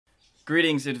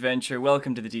Greetings, adventure.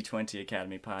 Welcome to the D20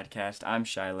 Academy podcast. I'm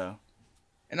Shiloh.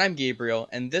 And I'm Gabriel,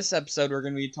 and this episode we're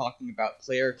going to be talking about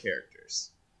player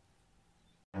characters.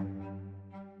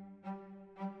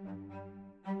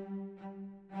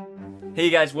 Hey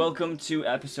guys, welcome to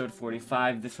episode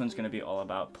 45. This one's going to be all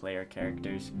about player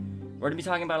characters. We're going to be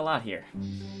talking about a lot here.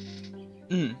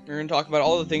 We're going to talk about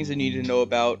all the things you need to know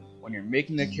about when you're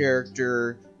making a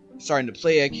character, starting to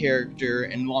play a character,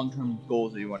 and long-term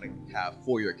goals that you want to have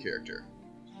for your character.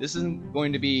 This isn't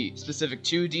going to be specific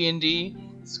to D&D.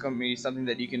 It's going to be something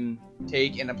that you can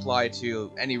take and apply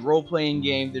to any role-playing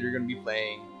game that you're going to be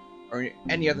playing, or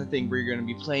any other thing where you're going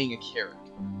to be playing a character.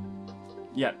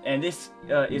 Yeah, and this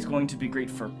is going to be great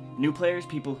for new players,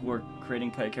 people who are creating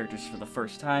player characters for the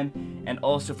first time, and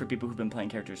also for people who've been playing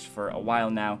characters for a while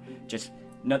now. Just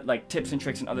like tips and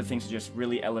tricks and other things to just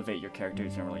really elevate your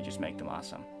characters and really just make them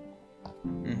awesome.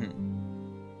 You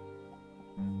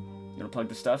want to plug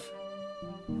the stuff?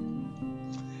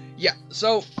 Yeah,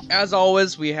 so as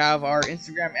always, we have our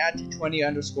Instagram at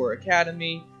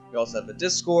D20_Academy. We also have a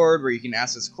Discord where you can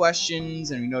ask us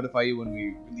questions and we notify you when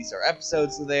we release our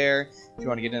episodes there. If you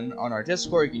want to get in on our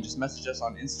Discord, you can just message us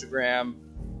on Instagram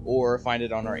or find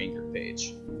it on our Anchor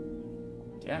page.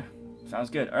 Yeah,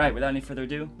 sounds good. Alright, without any further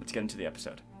ado, let's get into the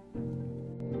episode.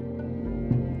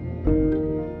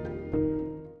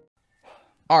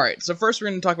 Alright, so first we're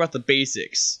going to talk about the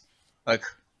basics. Like,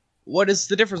 what is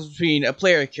the difference between a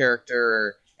player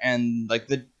character and, like,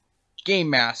 the game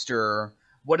master?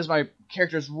 What is my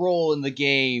character's role in the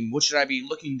game? What should I be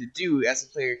looking to do as a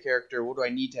player character? What do I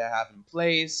need to have in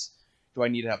place? Do I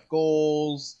need to have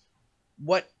goals?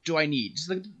 What do I need? Just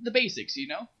the basics, you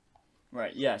know?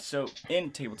 Right, yeah, so in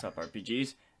tabletop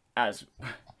RPGs, as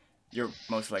you're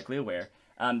most likely aware,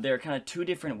 there are kind of two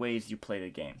different ways you play the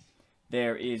game.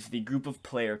 There is the group of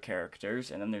player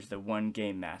characters, and then there's the one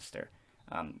game master,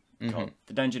 called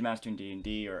the Dungeon Master in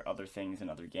D&D or other things in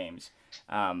other games.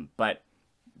 But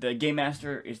the game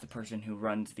master is the person who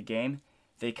runs the game.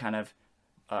 They kind of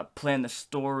plan the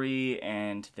story,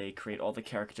 and they create all the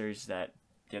characters that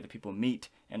the other people meet,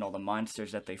 and all the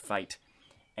monsters that they fight,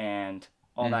 and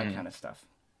all that kind of stuff.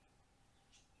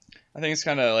 I think it's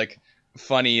kind of, like,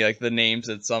 funny, like, the names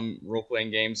that some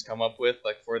role-playing games come up with,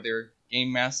 like, for their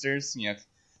game masters. You know,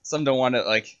 some don't want to,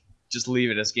 like, just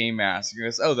leave it as game master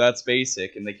because, oh, that's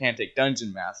basic, and they can't take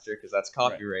dungeon master because that's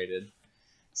copyrighted. Right.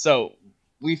 So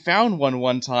we found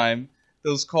one time that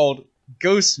was called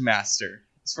Ghost Master.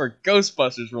 It's for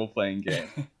Ghostbusters role-playing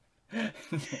game.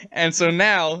 And so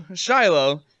now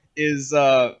Shiloh is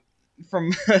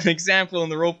from an example in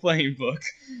the role-playing book.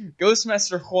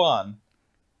 Ghostmaster Juan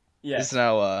is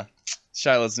now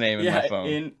Shiloh's name in my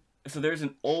phone. So there's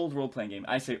an old role-playing game.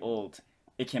 I say old.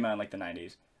 It came out in like the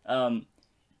 90s.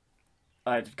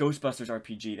 Ghostbusters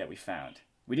RPG that we found.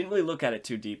 We didn't really look at it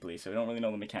too deeply, so we don't really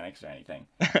know the mechanics or anything.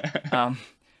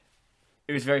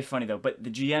 It was very funny though. but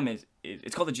the GM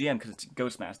it's called the GM because it's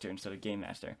Ghostmaster instead of Game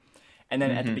Master. And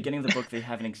then at the beginning of the book, they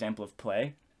have an example of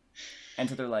play. And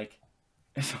so they're like...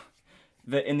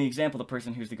 in the example, the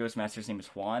person who's the Ghostmaster's name is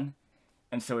Juan.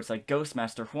 And so it's like,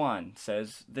 Ghostmaster Juan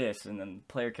says this, and then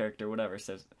player character, whatever,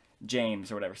 says...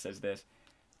 James or whatever says this.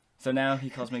 So now he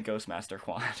calls me Ghostmaster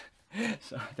Juan.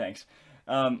 So, thanks.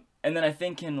 And then I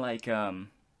think in, like, Call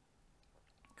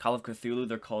of Cthulhu,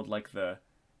 they're called, like, the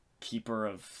Keeper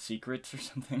of Secrets or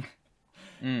something.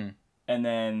 And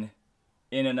then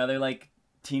in another, like,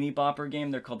 teeny bopper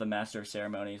game, they're called the Master of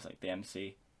Ceremonies, like the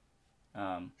MC.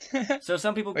 So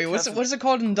some people... Wait, what is it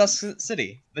called in Dusk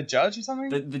City? The Judge or something?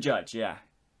 The Judge, yeah.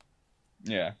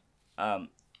 Yeah.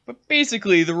 But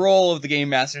basically, the role of the game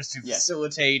master is to Yes.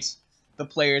 facilitate the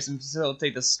players and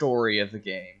facilitate the story of the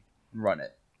game and run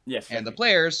it. Yes. And the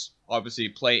players, obviously,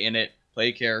 play in it,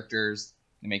 play characters,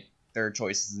 and make their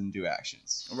choices and do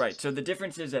actions. Right, so the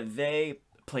difference is that they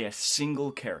play a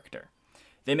single character.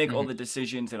 They make all the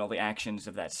decisions and all the actions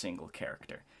of that single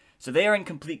character. So they are in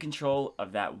complete control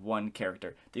of that one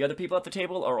character. The other people at the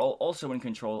table are all also in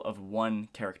control of one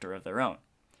character of their own.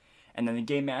 And then the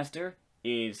game master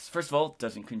is, first of all,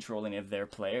 doesn't control any of their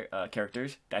player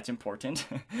characters. That's important.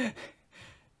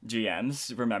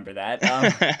 GMs, remember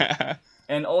that.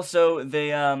 And also,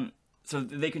 they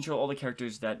control all the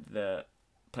characters that the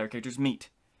player characters meet.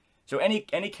 So any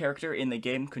character in the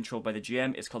game controlled by the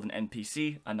GM is called an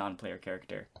NPC, a non-player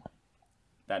character.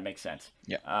 That makes sense.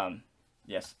 Yeah.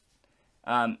 Yes.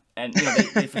 And you know,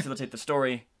 they facilitate the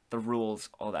story, the rules,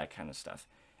 all that kind of stuff.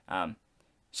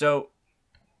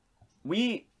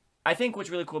 I think what's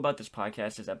really cool about this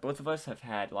podcast is that both of us have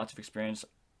had lots of experience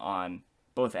on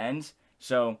both ends.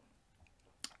 So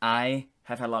I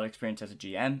have had a lot of experience as a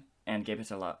GM, and Gabe has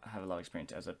have a lot of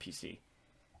experience as a PC.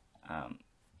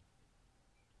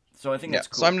 So I think that's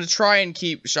cool. So I'm going to try and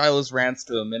keep Shiloh's rants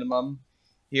to a minimum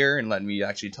here and let me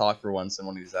actually talk for once in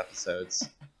one of these episodes.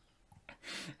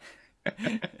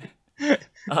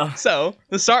 So,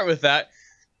 to start with that,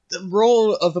 the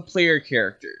role of the player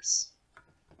characters.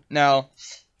 Now,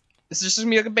 this is just going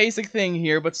to be like a basic thing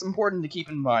here, but it's important to keep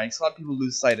in mind because a lot of people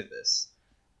lose sight of this.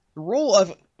 The role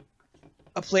of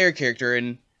a player character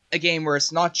in a game where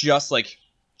it's not just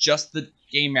the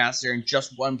game master and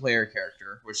just one player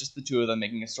character, where it's just the two of them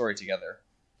making a story together.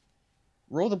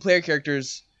 The role of the player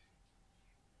characters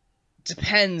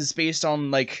depends based on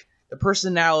like the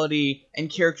personality and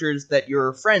characters that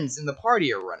your friends in the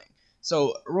party are running.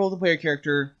 So a role of the player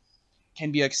character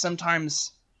can be like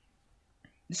sometimes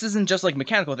this isn't just like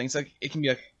mechanical things, like it can be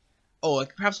like, oh,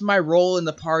 like perhaps my role in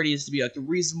the party is to be like a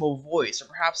reasonable voice, or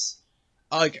perhaps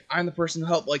like I'm the person who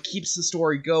help like keeps the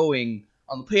story going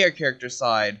on the player character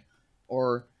side,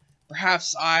 or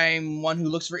perhaps I'm one who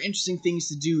looks for interesting things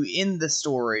to do in the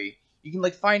story. You can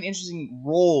like find interesting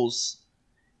roles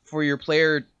for your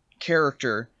player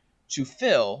character to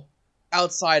fill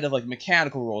outside of like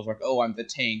mechanical roles, like, oh, I'm the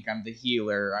tank, I'm the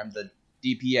healer, I'm the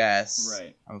DPS,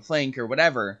 right. I'm a flanker,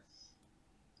 whatever.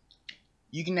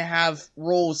 You can have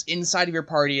roles inside of your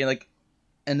party like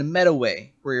in a meta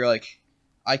way, where you're like,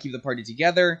 I keep the party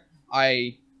together,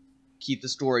 I keep the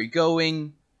story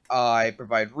going, I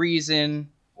provide reason,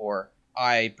 or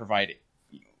I provide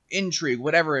intrigue,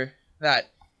 whatever that.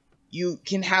 You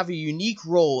can have a unique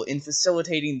role in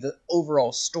facilitating the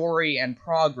overall story and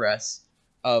progress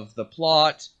of the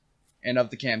plot and of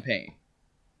the campaign.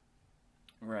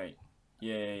 Right.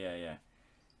 Yeah.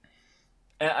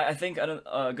 I think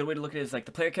a good way to look at it is like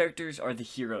the player characters are the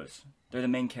heroes. They're the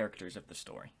main characters of the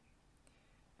story.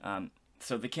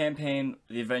 So the campaign,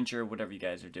 the adventure, whatever you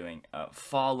guys are doing,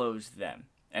 follows them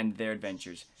and their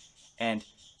adventures, and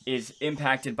is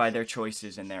impacted by their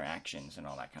choices and their actions and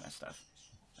all that kind of stuff.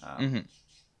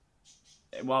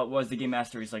 While it was the game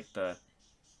master is like the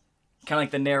kind of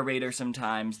like the narrator.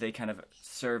 Sometimes they kind of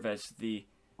serve as the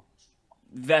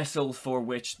vessel for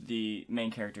which the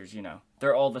main characters,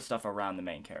 they're all the stuff around the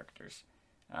main characters.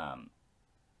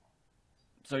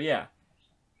 So yeah,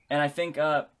 and I think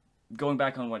going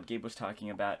back on what Gabe was talking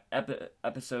about,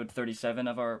 episode 37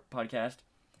 of our podcast,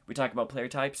 we talk about player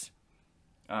types,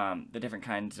 the different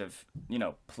kinds of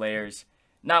players.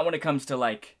 Not when it comes to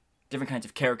like different kinds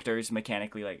of characters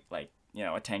mechanically, like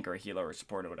a tank or a healer or a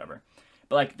support or whatever,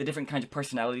 but like the different kinds of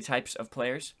personality types of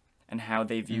players and how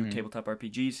they view tabletop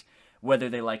RPGs, whether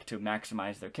they like to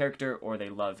maximize their character, or they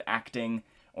love acting,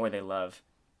 or they love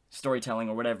storytelling,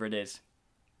 or whatever it is.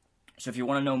 So if you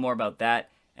want to know more about that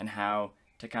and how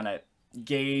to kind of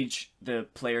gauge the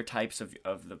player types of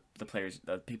the players,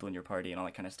 the people in your party and all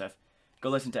that kind of stuff, go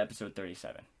listen to episode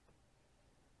 37.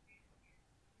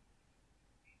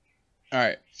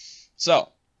 Alright, so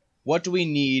what do we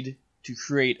need to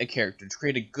create a character, to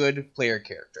create a good player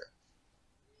character?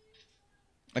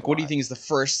 Like, what do you think is the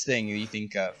first thing you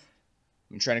think of?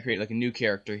 I'm trying to create like a new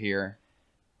character here.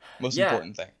 Most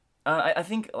important thing. I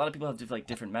think a lot of people have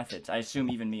different methods. I assume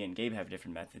even me and Gabe have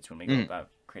different methods when we go about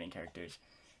creating characters.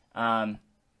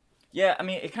 Yeah, I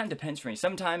mean, it kind of depends for me.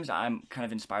 Sometimes I'm kind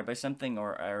of inspired by something,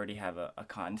 or I already have a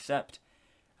concept.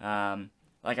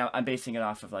 Like I'm basing it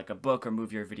off of like a book or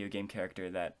movie or video game character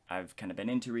that I've kind of been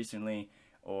into recently,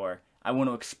 or I want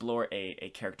to explore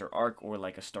a character arc or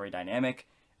like a story dynamic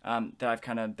that I've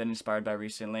kind of been inspired by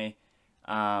recently.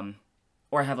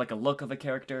 Or I have like a look of a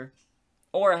character,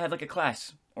 or I have like a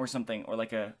class or something, or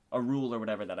like a rule or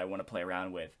whatever that I want to play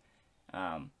around with.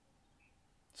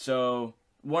 So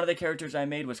one of the characters I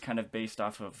made was kind of based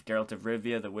off of Geralt of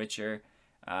Rivia, The Witcher.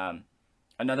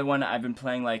 Another one, I've been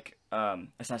playing like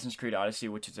Assassin's Creed Odyssey,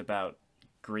 which is about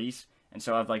Greece, and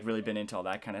so I've like really been into all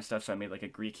that kind of stuff. So I made like a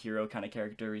Greek hero kind of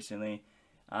character recently.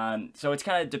 So it's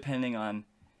kind of depending on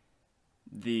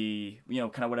the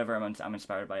kind of whatever I'm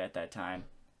inspired by at that time.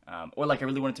 Or like I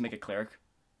really wanted to make a cleric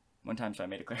one time, so I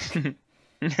made a cleric.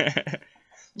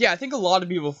 Yeah, I think a lot of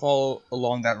people follow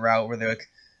along that route where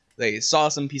they saw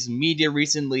some piece of media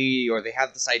recently, or they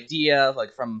have this idea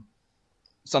like from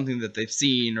something that they've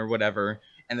seen or whatever,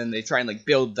 and then they try and like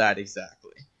build that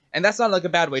exactly. And that's not like a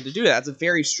bad way to do that. It's a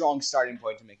very strong starting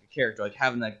point to make a character, like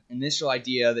having that initial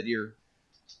idea that you're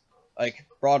like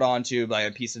brought onto by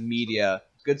a piece of media.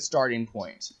 Good starting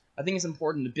point. I think it's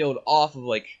important to build off of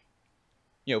like,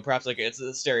 perhaps like it's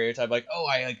a stereotype like, oh,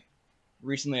 I like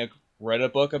recently read a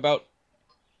book about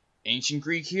ancient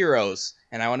Greek heroes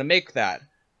and I want to make that.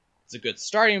 It's a good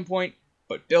starting point,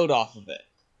 but build off of it.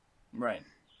 Right.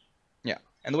 Yeah.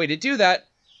 And the way to do that,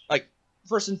 like,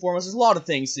 first and foremost, there's a lot of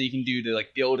things that you can do to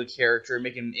like build a character,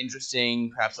 make him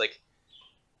interesting, perhaps like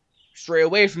stray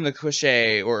away from the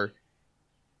cliche or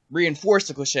reinforce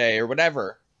the cliche or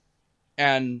whatever.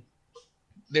 And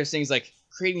there's things like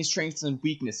creating strengths and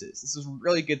weaknesses. This is a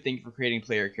really good thing for creating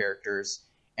player characters,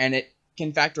 and it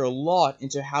can factor a lot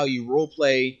into how you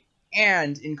roleplay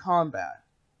and in combat.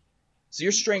 So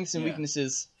your strengths and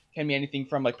weaknesses can be anything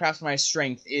from, like, perhaps my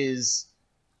strength is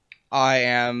I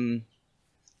am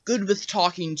good with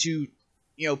talking to,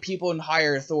 people in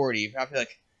higher authority. Perhaps,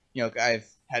 like, I've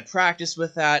had practice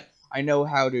with that. I know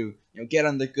how to, get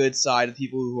on the good side of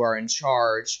people who are in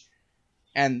charge.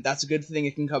 And that's a good thing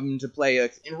that can come into play,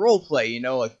 like, in roleplay,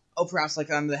 like, oh, perhaps,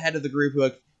 like, I'm the head of the group,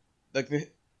 like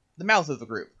the mouth of the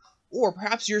group. Or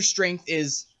perhaps your strength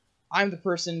is I'm the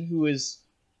person who is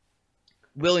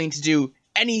willing to do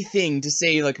anything to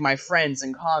save, like, my friends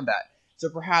in combat. So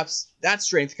perhaps that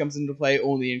strength comes into play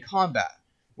only in combat,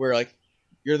 where, like,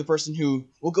 you're the person who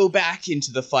will go back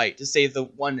into the fight to save the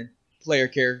one player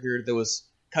character that was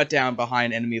cut down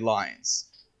behind enemy lines.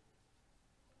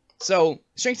 So,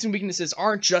 strengths and weaknesses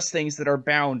aren't just things that are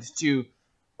bound to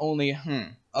only,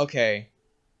 okay,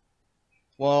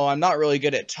 well, I'm not really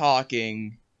good at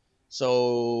talking,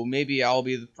 so maybe I'll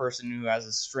be the person who has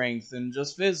a strength and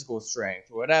just physical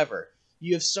strength, or whatever.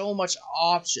 You have so much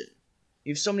option.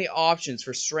 You have so many options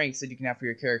for strengths that you can have for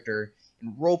your character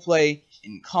in roleplay,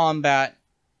 in combat,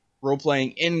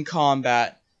 roleplaying in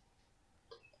combat,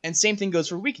 and same thing goes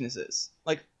for weaknesses.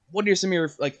 Like, what are some of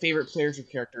your, like, favorite players or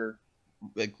character,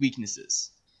 like, weaknesses?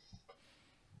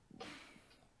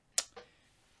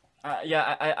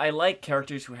 I like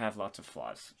characters who have lots of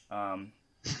flaws.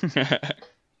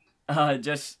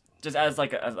 Just as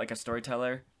like a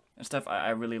storyteller and stuff, I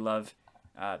really love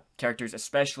characters,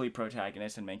 especially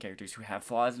protagonists and main characters who have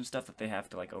flaws and stuff that they have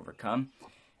to, like, overcome.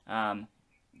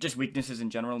 Just weaknesses in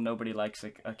general. Nobody likes,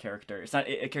 like, a character.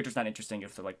 A character's not interesting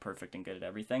if they're, like, perfect and good at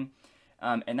everything.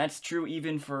 And that's true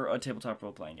even for a tabletop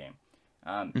role playing game.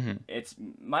 It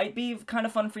might be kind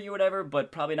of fun for you, whatever,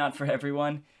 but probably not for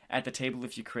everyone at the table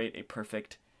if you create a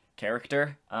perfect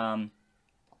character. And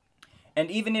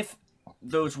even if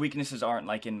those weaknesses aren't,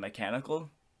 like, in mechanical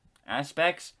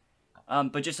aspects,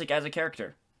 but just, like, as a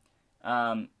character.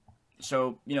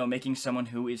 So, making someone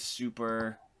who is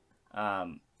super,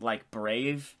 like,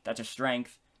 brave, that's a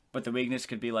strength, but the weakness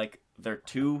could be, like, they're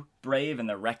too brave and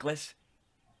they're reckless,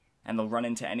 and they'll run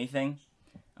into anything.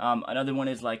 Another one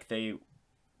is, like, they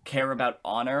care about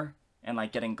honor and,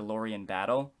 like, getting glory in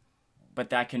battle, but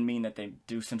that can mean that they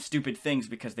do some stupid things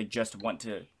because they just want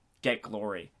to get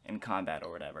glory in combat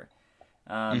or whatever.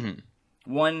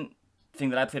 One thing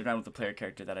that I played around with the player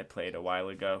character that I played a while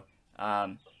ago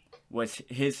was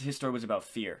his story was about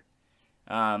fear.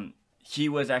 He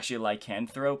was actually a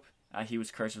lycanthrope. He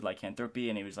was cursed with lycanthropy,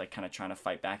 and he was, like, kind of trying to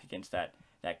fight back against that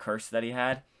curse that he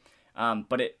had.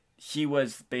 But he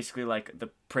was basically, like, the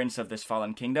prince of this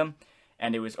fallen kingdom,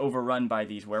 and it was overrun by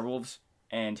these werewolves,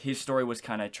 and his story was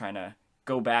kind of trying to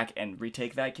go back and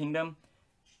retake that kingdom,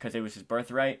 because it was his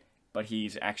birthright, but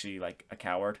he's actually, like, a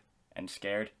coward and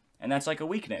scared, and that's, like, a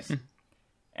weakness.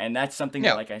 And that's something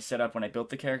that, like, I set up when I built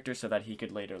the character so that he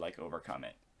could later, like, overcome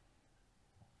it.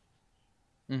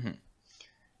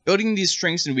 Building these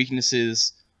strengths and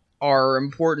weaknesses are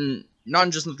important, not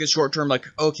just in the short term, like,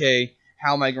 okay,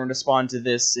 how am I going to respond to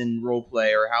this in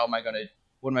roleplay, or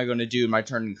what am I going to do in my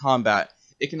turn in combat?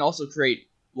 It can also create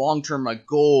long-term, like,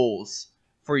 goals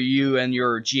for you and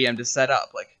your GM to set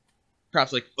up, like,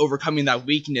 perhaps, like, overcoming that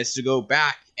weakness to go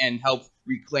back and help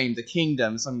reclaim the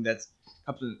kingdom, something that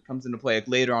comes into play, like,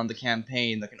 later on in the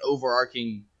campaign, like an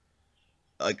overarching,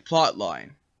 like, plot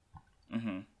line.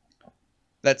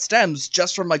 That stems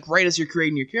just from, like, right as you're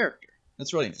creating your character.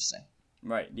 That's really interesting.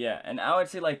 Right, yeah. And I would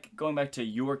say, like, going back to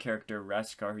your character,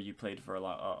 Raskar, who you played for a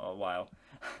while.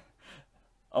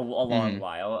 A long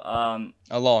while.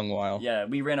 A long while. Yeah,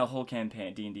 we ran a whole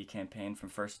campaign, D&D campaign from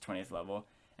 1st to 20th level.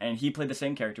 And he played the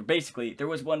same character. Basically, there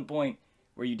was one point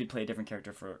where you did play a different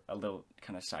character for a little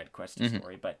kind of side quest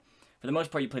story. But for the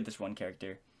most part, you played this one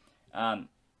character.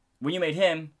 When you made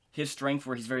him, his strength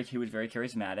were he was very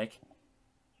charismatic.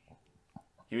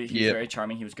 He was very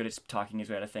charming. He was good at talking his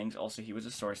way out of things. Also, he was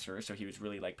a sorcerer, so he was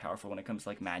really, like, powerful when it comes to,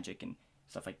 like, magic and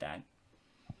stuff like that.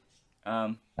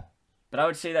 But I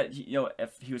would say that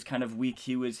if he was kind of weak,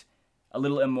 he was a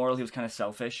little immoral. He was kind of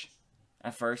selfish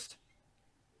at first,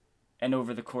 and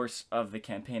over the course of the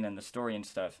campaign and the story and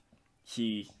stuff,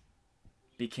 he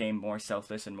became more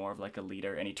selfless and more of, like, a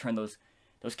leader. And he turned those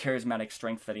charismatic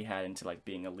strengths that he had into, like,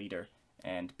 being a leader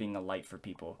and being a light for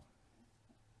people.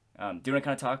 Do you want to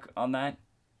kind of talk on that?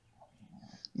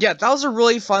 Yeah, that was a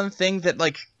really fun thing that,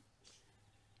 like,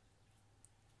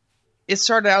 it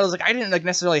started out as like I didn't like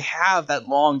necessarily have that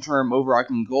long-term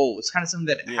overarching goal. It's kind of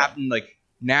something that happened like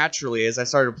naturally as I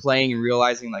started playing and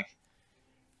realizing like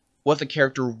what the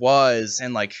character was,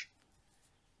 and like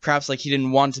perhaps like he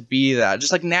didn't want to be that,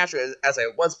 just like naturally as I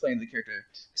was playing the character.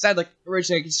 Because I like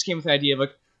originally I just came with the idea of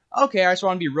like, okay, I just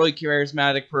want to be a really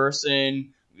charismatic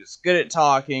person who's good at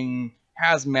talking,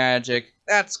 has magic.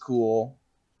 That's cool.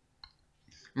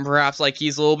 And perhaps like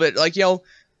he's a little bit like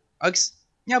like,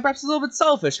 perhaps a little bit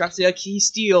selfish. Perhaps like he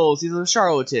steals. He's a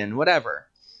charlatan. Whatever.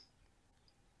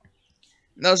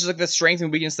 And that was just like the strength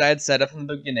and weakness that I had set up from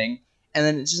the beginning, and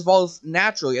then it just evolved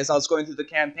naturally as I was going through the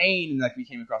campaign, and like we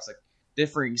came across like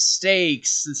differing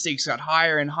stakes. The stakes got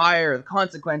higher and higher. The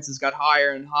consequences got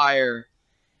higher and higher,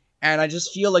 and I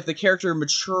just feel like the character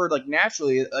matured like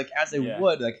naturally, like as they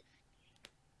would, like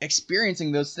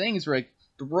experiencing those things where like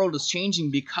the world is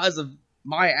changing because of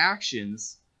my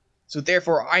actions, so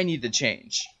therefore I need to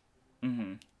change.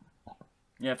 Mm-hmm.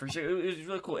 Yeah, for sure. It was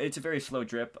really cool. It's a very slow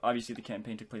drip. Obviously, the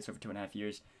campaign took place over 2.5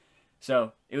 years,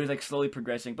 so it was like slowly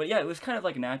progressing. But yeah, it was kind of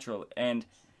like natural. And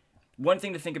one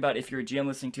thing to think about if you're a GM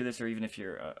listening to this, or even if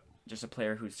you're just a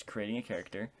player who's creating a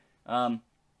character,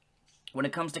 when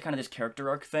it comes to kind of this character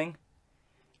arc thing,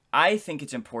 I think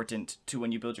it's important to,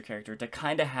 when you build your character, to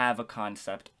kind of have a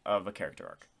concept of a character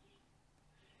arc.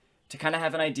 To kind of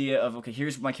have an idea of, okay,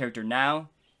 here's my character now,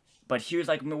 but here's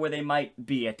like where they might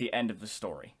be at the end of the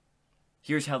story.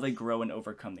 Here's how they grow and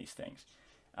overcome these things.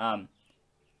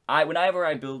 Whenever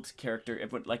I build character,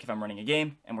 if I'm running a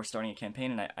game and we're starting a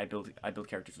campaign and I build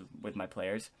characters with my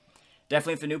players,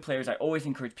 definitely for new players, I always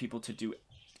encourage people to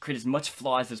create as much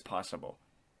flaws as possible.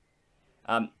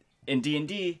 In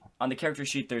D&D, on the character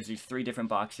sheet, there's these 3 different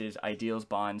boxes: ideals,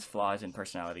 bonds, flaws, and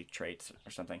personality traits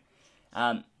or something.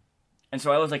 And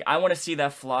so I was like, I want to see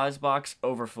that flaws box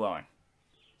overflowing.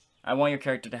 I want your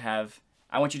character to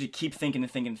I want you to keep thinking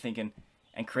and thinking and thinking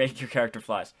and create your character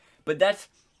flaws. But that's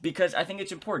because I think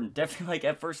it's important. Definitely, like,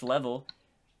 at first level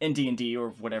in D&D or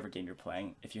whatever game you're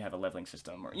playing, if you have a leveling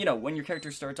system, or, when your character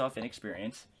starts off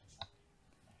inexperienced,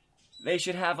 they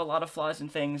should have a lot of flaws and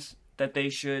things that they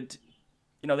should,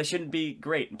 they shouldn't be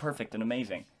great and perfect and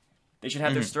amazing. They should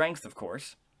have their strengths, of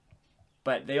course,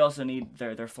 but they also need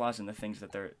their flaws and the things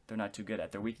that they're not too good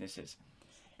at, their weaknesses.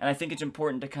 And I think it's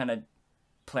important to kind of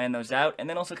plan those out, and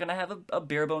then also kind of have a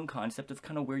bare bone concept of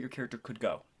kind of where your character could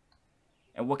go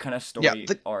and what kind of story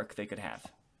arc they could have.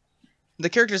 The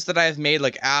characters that I've made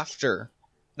like after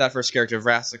that first character of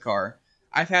Rastakar,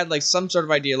 I've had like some sort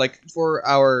of idea. Like for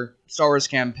our Star Wars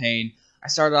campaign, I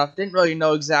started off, didn't really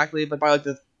know exactly, but by like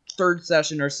the 3rd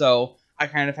session or so, I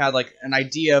kind of had like an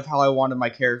idea of how I wanted my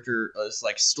character's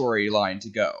like storyline to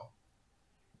go,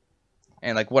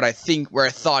 and like where I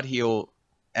thought he'll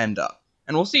end up.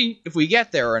 And we'll see if we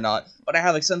get there or not, but I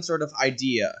have like some sort of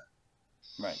idea.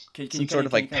 Right. Can you talk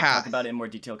about it in more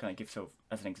detail? Can I give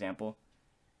as an example?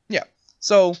 Yeah.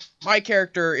 So my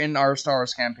character in our Star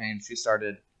Wars campaign, she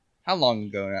started how long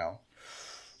ago now?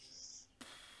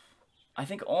 I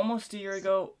think almost a year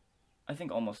ago.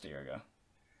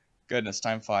 Goodness,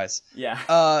 time flies.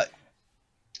 Yeah.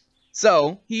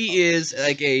 So he is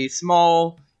like a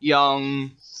small,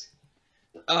 young,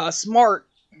 smart,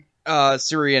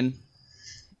 Syrian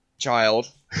child.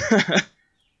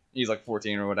 He's like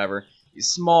 14 or whatever. He's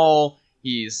small.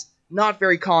 He's not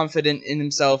very confident in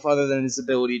himself, other than his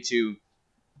ability to,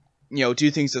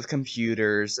 do things with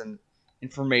computers and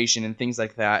information and things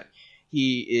like that.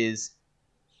 He is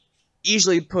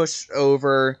easily pushed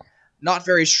over, not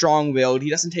very strong-willed. He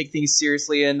doesn't take things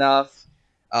seriously enough.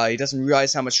 He doesn't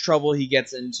realize how much trouble he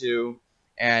gets into,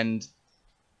 and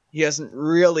he doesn't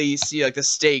really see like the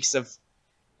stakes of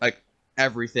like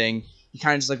everything. He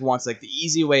kind of just like wants like the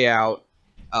easy way out.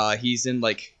 He's in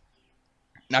like,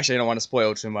 actually I don't want to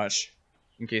spoil too much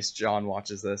in case John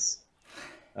watches this.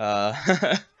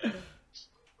 But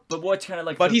what's kind of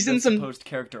like he's in some post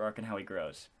character arc and how he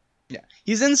grows. Yeah,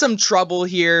 he's in some trouble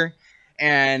here,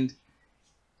 and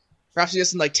perhaps he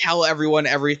doesn't like tell everyone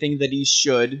everything that he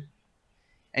should,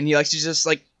 and he likes to just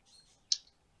like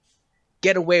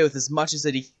get away with as much as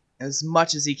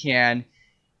he can.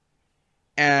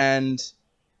 And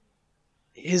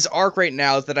his arc right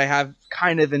now that I have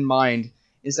kind of in mind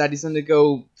is that he's going to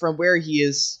go from where he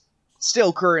is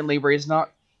still currently, where he's not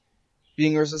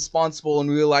being responsible and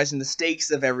realizing the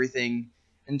stakes of everything,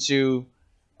 into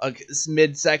like this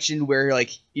mid-section where like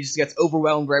he just gets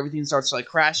overwhelmed, where everything starts like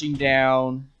crashing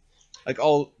down, like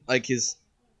all like his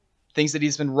things that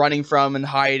he's been running from and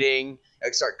hiding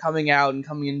like start coming out and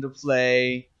coming into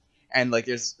play, and like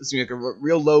there's like a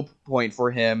real low point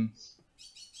for him.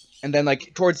 And then,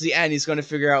 like, towards the end, he's going to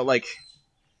figure out, like,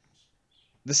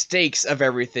 the stakes of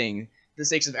everything. the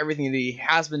sakes of everything that he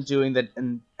has been doing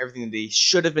and everything that he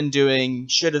should have been doing,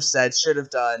 should have said, should have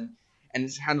done, and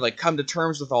it's kind of like come to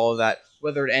terms with all of that,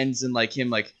 whether it ends in like him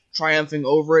like triumphing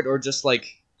over it or just like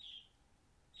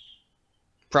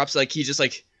perhaps like he just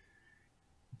like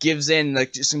gives in,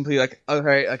 like just simply like,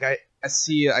 okay, like I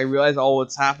see, I realize all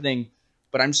what's happening,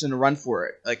 but I'm just gonna run for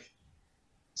it. Like,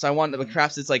 so I want, like,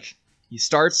 perhaps it's like he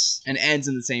starts and ends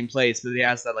in the same place, but he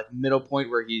has that like middle point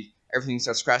where everything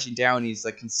starts crashing down. And he's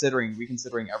like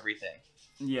reconsidering everything.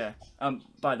 Yeah.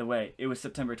 By the way, it was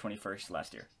September 21st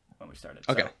last year when we started.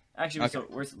 Okay. So, actually,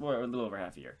 we're a little over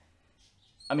half a year.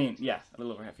 I mean, yeah, a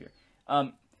little over half a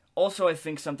year. Also, I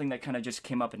think something that kind of just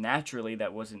came up naturally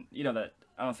that wasn't, that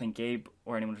I don't think Gabe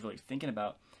or anyone was really thinking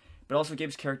about, but also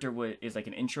Gabe's character is like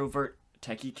an introvert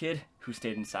techie kid who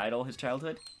stayed inside all his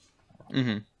childhood.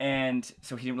 Mm-hmm. And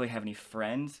so he didn't really have any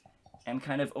friends. And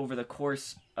kind of over the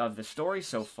course of the story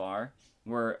so far,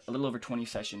 we're a little over 20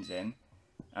 sessions in,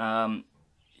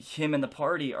 him and the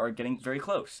party are getting very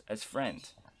close as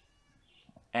friends.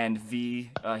 And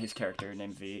V, his character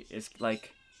named V, is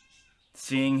like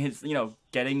seeing his,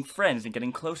 getting friends and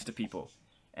getting close to people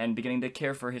and beginning to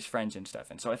care for his friends and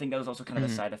stuff. And so I think that was also kind of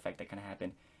a side effect that kind of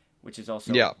happened, which is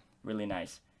also really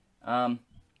nice.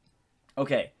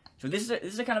 Okay, so this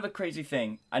is a kind of a crazy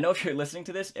thing. I know if you're listening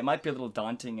to this, it might be a little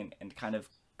daunting and kind of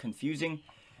confusing.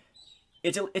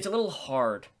 It's a little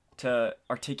hard to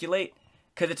articulate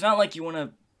because it's not like you want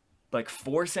to like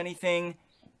force anything.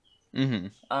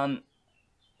 Mm-hmm.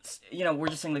 We're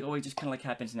just saying like, oh, it just kind of like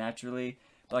happens naturally.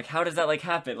 But like, how does that like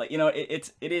happen? Like,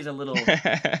 it is a little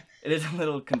it is a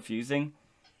little confusing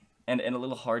and a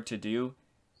little hard to do.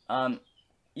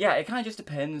 Yeah, it kind of just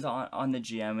depends on the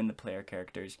GM and the player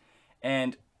characters.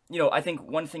 And, I think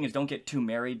one thing is don't get too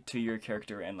married to your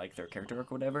character and, like, their character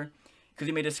arc or whatever. Because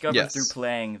you may discover through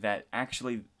playing that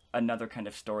actually another kind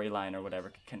of storyline or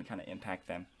whatever can kind of impact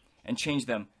them and change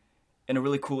them in a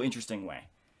really cool, interesting way.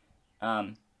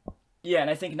 Yeah, and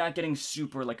I think not getting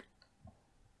super, like,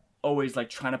 always,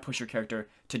 like, trying to push your character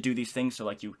to do these things so,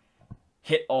 like, you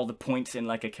hit all the points in,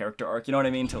 like, a character arc. You know what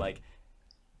I mean? To, like,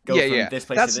 go from this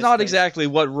place That's to this not place. exactly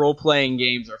what role-playing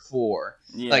games are for.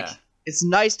 Yeah. Like, it's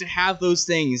nice to have those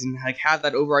things and like have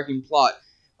that overarching plot,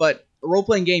 but a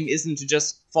role-playing game isn't to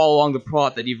just follow along the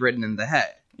plot that you've written in the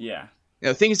head. Yeah.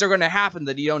 Things are going to happen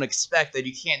that you don't expect, that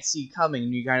you can't see coming,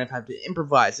 and you kind of have to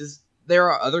improvise. There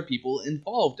are other people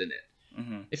involved in it.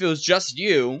 Mm-hmm. If it was just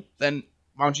you, then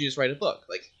why don't you just write a book?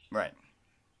 Like, right.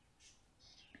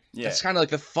 Yeah. That's kind of like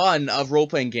the fun of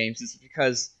role-playing games, is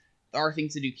because there are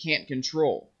things that you can't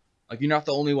control. Like, you're not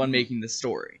the only one making the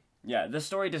story. Yeah, the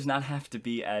story does not have to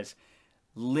be as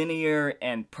linear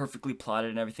and perfectly plotted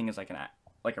and everything as like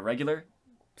a regular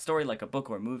story, like a book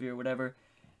or a movie or whatever,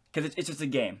 because it's just a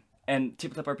game, and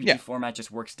tabletop RPG format just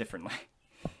works differently.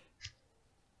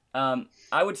 I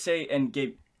would say, and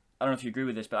Gabe, I don't know if you agree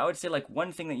with this, but I would say like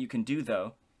one thing that you can do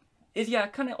though is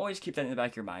kind of always keep that in the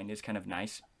back of your mind is kind of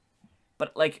nice,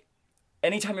 but like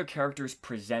anytime your character is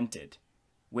presented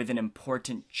with an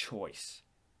important choice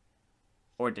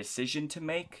or decision to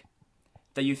make,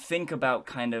 that you think about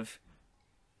kind of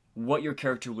what your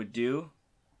character would do,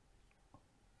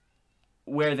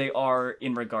 where they are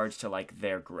in regards to like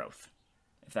their growth,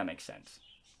 if that makes sense.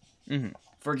 Mm-hmm.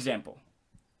 For example,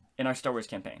 in our Star Wars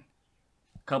campaign,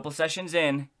 a couple sessions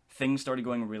in, things started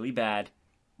going really bad,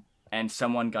 and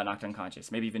someone got knocked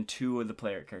unconscious. Maybe even two of the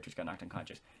player characters got knocked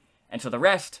unconscious. And so the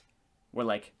rest were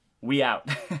like, we out.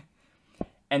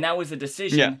 And that was a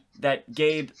decision that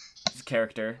Gabe's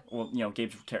character,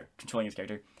 Gabe's controlling his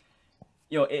character,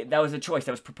 that was a choice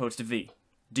that was proposed to V.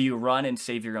 Do you run and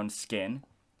save your own skin,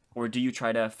 or do you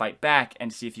try to fight back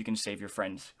and see if you can save your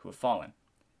friends who have fallen?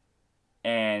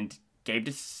 And Gabe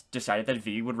decided that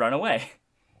V would run away.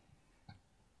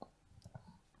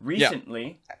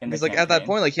 Recently, in the campaign, at that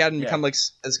point, like, he hadn't become like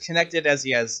as connected as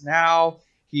he has now.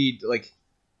 He like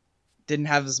didn't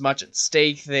have as much at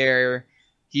stake there.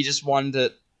 He just wanted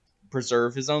to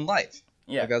preserve his own life.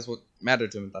 Yeah, like, that's what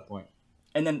mattered to him at that point.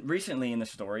 And then recently in the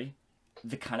story,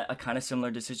 a kind of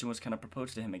similar decision was kind of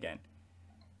proposed to him again,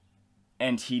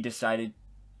 and he decided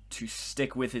to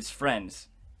stick with his friends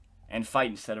and fight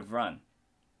instead of run.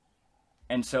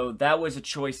 And so that was a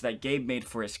choice that Gabe made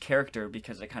for his character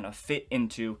because it kind of fit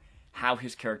into how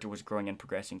his character was growing and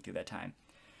progressing through that time.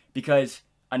 Because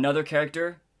another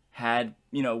character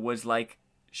was like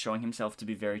showing himself to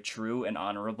be very true and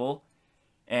honorable,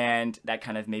 and that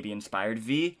kind of maybe inspired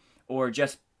V, or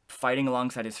just fighting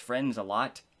alongside his friends a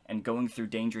lot and going through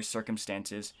dangerous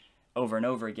circumstances over and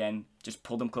over again just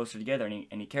pulled them closer together,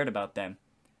 and he cared about them.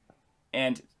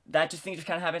 And that thing just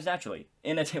kind of happens naturally.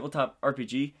 In a tabletop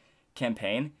RPG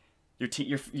campaign,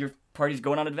 your party's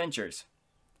going on adventures,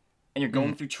 and you're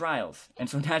going through trials, and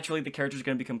so naturally the character's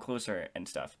going to become closer and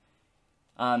stuff.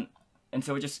 And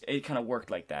so it kind of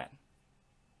worked like that.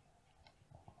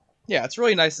 Yeah, it's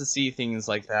really nice to see things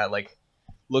like that, like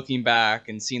looking back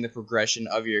and seeing the progression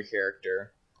of your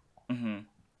character. Mm-hmm.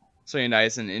 It's really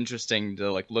nice and interesting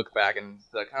to like look back and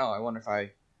be like, oh, I wonder if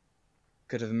I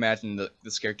could have imagined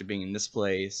this character being in this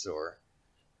place, or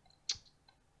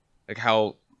like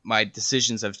how my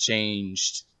decisions have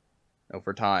changed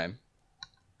over time.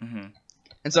 Mm-hmm.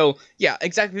 And so, yeah,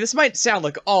 exactly. This might sound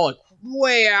like all like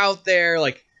way out there,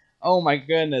 like, oh my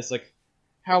goodness, like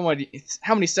how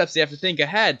many steps do you have to think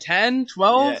ahead? 10,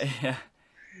 12? Yeah.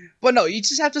 But no, you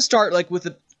just have to start like with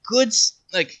a good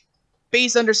like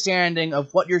base understanding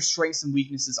of what your strengths and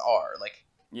weaknesses are. Like,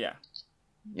 yeah,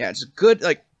 it's a good,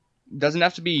 like, doesn't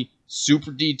have to be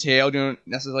super detailed. You don't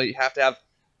necessarily have to have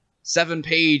 7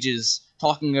 pages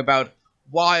talking about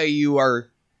why you are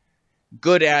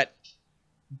good at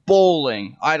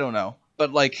bowling. I don't know,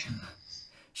 but like,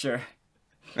 sure.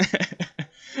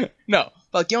 no,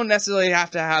 but like, you don't necessarily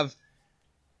have to have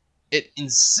it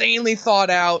insanely thought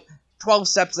out, 12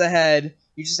 steps ahead.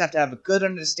 You just have to have a good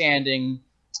understanding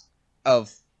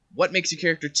of what makes your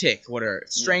character tick, what are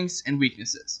its strengths and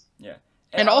weaknesses. Yeah.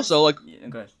 And also, like,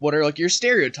 go ahead. what are like your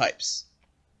stereotypes?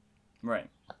 Right.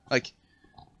 Like,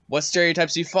 what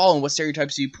stereotypes do you follow and what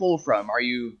stereotypes do you pull from? Are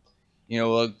you,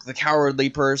 the cowardly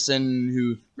person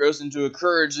who grows into a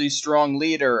courageously strong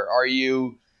leader? Are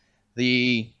you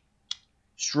the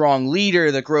strong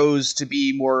leader that grows to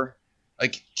be more,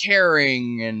 like,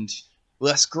 caring and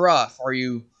less gruff? Are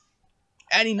you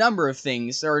any number of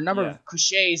things? There are a number of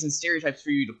cliches and stereotypes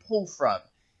for you to pull from.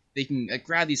 They can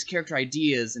grab these character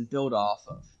ideas and build off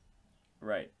of.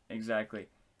 Right, exactly.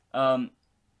 Well,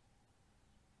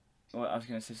 I was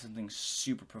going to say something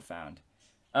super profound.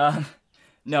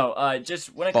 No,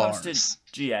 just when it comes to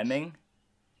GMing,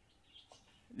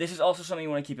 this is also something you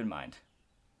want to keep in mind.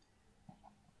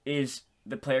 Is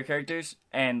the player characters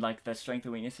and, like, the strength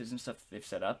and weaknesses and stuff that they've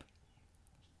set up,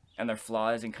 and their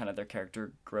flaws and kind of their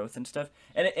character growth and stuff.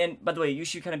 And by the way, you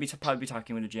should kind of probably be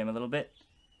talking with the GM a little bit.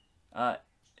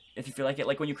 If you feel like it,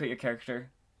 like when you create your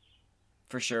character,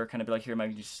 for sure, kind of be like, here are my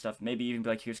weaknesses stuff. Maybe even be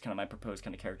like, here's kind of my proposed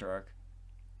kind of character arc.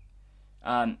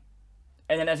 And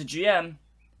then as a GM,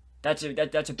 that's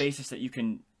a basis that you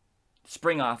can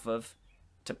spring off of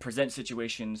to present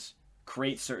situations,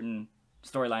 create certain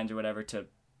storylines or whatever, to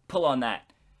pull on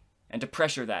that and to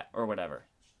pressure that or whatever.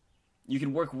 You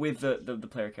can work with the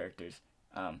player characters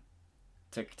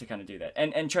to kind of do that.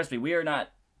 And trust me, we are not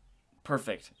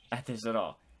perfect at this at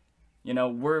all.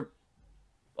 We're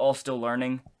all still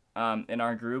learning in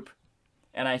our group.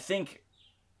 And I think,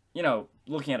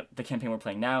 looking at the campaign we're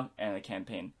playing now and the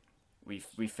campaign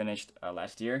we finished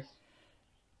last year,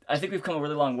 I think we've come a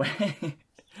really long way.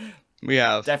 We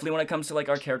have. Definitely when it comes to, like,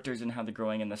 our characters and how they're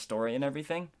growing in the story and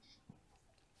everything.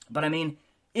 But, I mean,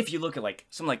 if you look at, like,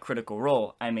 some, like, Critical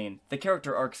Role, I mean, the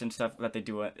character arcs and stuff that they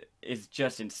do is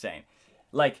just insane.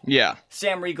 Like,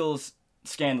 Sam Riegel's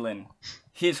Scanlan,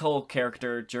 his whole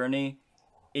character journey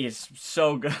is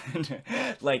so good.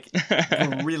 Like,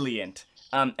 brilliant.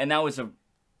 And that was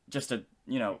just a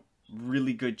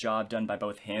really good job done by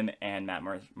both him and Matt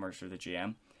Mercer, the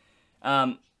GM.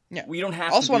 We don't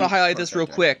have. I also want to highlight this real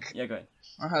quick. Yeah, go ahead.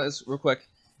 I'll highlight this real quick.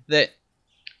 That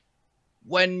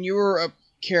when you're a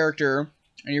character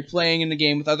and you're playing in the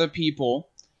game with other people,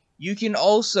 you can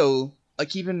also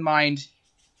keep in mind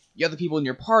the other people in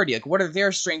your party. Like, what are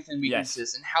their strengths and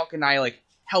weaknesses, and how can I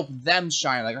help them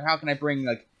shine? Like, or how can I bring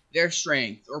their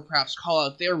strength, or perhaps call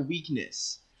out their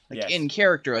weakness, in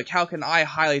character? Like, how can I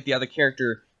highlight the other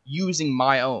character using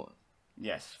my own?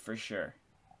 Yes, for sure.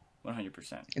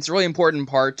 100%. It's a really important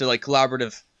part to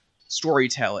collaborative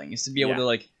storytelling, is to be able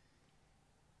to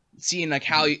see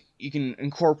how you can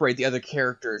incorporate the other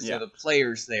characters, the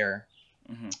players there,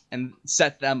 and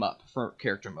set them up for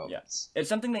character moments. It's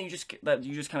something that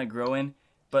you just kind of grow in.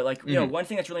 But one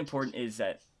thing that's really important is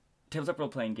that tabletop role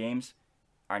playing games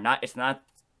are not. It's not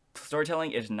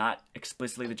storytelling is not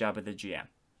explicitly the job of the GM.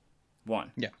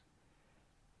 One. Yeah.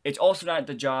 It's also not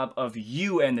the job of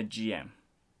you and the GM.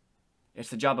 It's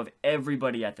the job of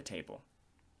everybody at the table.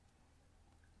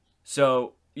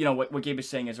 So, what Gabe is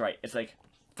saying is right. It's like,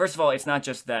 first of all, it's not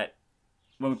just that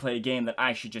when we play a game that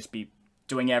I should just be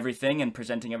doing everything and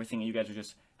presenting everything, and you guys are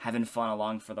just having fun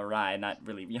along for the ride, not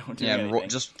really, doing anything.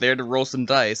 Just there to roll some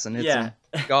dice and hit some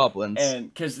goblins.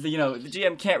 And because, the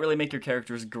GM can't really make your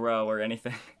characters grow or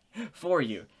anything for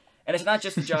you. And it's not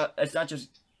just the job, it's not just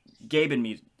Gabe and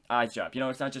me's job.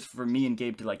 It's not just for me and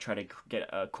Gabe to try to get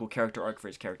a cool character arc for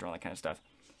his character and all that kind of stuff.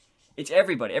 It's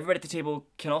everybody. Everybody at the table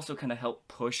can also kind of help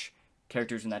push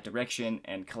characters in that direction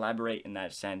and collaborate in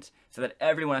that sense, so that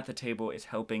everyone at the table is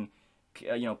helping,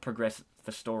 progress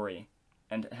the story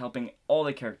and helping all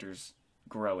the characters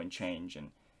grow and change,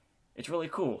 and it's really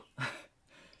cool.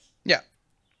 Yeah.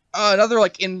 Another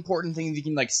like important thing you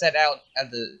can like set out at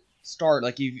the start,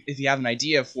 like if you have an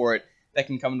idea for it that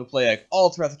can come into play like all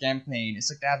throughout the campaign,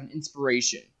 it's like to have an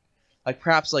inspiration. Like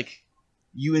perhaps like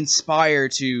you inspire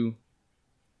to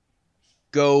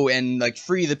go and like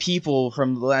free the people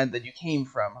from the land that you came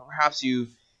from. Or perhaps you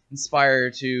inspire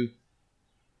to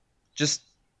just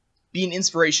be an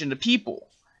inspiration to people.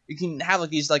 You can have like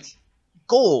these like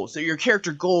goals that your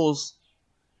character goals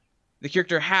the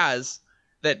character has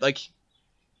that like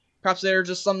perhaps they're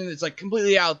just something that's like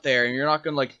completely out there and you're not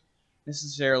gonna like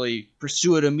necessarily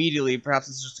pursue it immediately. Perhaps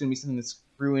it's just gonna be something that's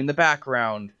brewing in the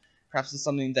background. Perhaps it's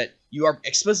something that you are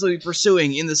explicitly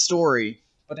pursuing in the story,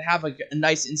 but to have like a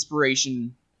nice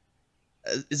inspiration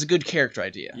is a good character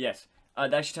idea. Yes,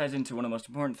 that actually ties into one of the most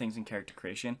important things in character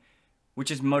creation,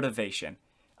 which is motivation.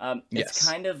 It's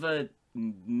kind of a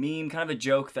meme, kind of a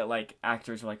joke that like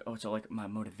actors are like, oh, so like my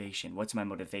motivation. What's my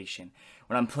motivation?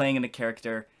 When I'm playing in a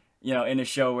character, in a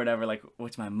show or whatever, like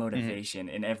what's my motivation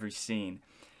in every scene?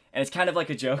 And it's kind of like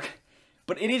a joke,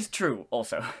 but it is true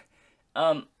also.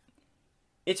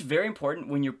 It's very important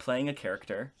when you're playing a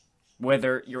character,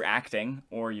 whether you're acting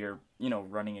or you're,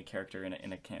 running a character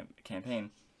in a campaign,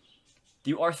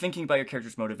 you are thinking about your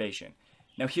character's motivation.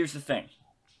 Now, here's the thing.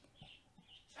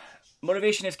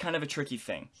 Motivation is kind of a tricky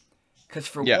thing. Because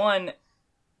for one,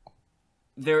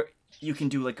 you can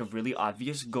do like a really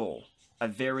obvious goal. A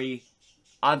very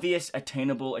obvious,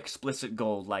 attainable, explicit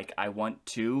goal. Like, I want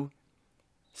to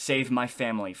save my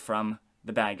family from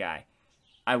the bad guy.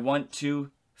 I want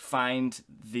to find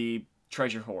the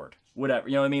treasure hoard. Whatever,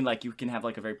 you know what I mean? Like, you can have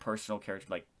like a very personal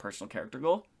character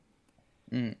goal.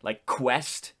 Like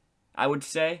quest, I would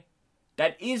say.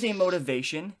 That is a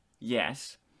motivation,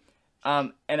 yes.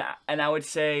 And I would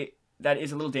say that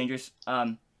is a little dangerous.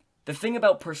 The thing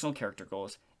about personal character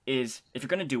goals is if you're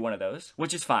going to do one of those,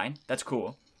 which is fine, that's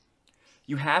cool,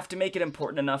 you have to make it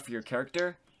important enough for your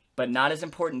character, but not as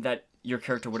important that your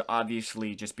character would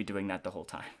obviously just be doing that the whole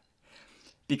time.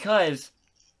 Because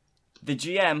the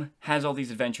GM has all these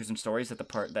adventures and stories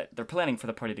that they're planning for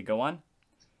the party to go on.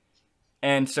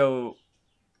 And so,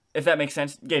 if that makes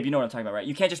sense, Gabe, you know what I'm talking about, right?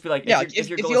 You can't just be like, if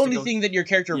the only thing that your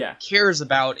character cares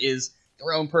about is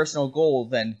their own personal goal,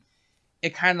 then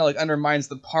it kind of like undermines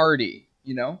the party,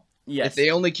 Yes. If they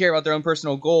only care about their own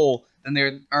personal goal, then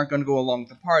they aren't going to go along with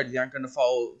the party. They aren't going to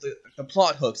follow the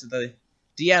plot hooks that the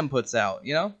DM puts out,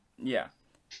 Yeah.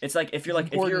 It's like, if you're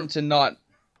like... important to not,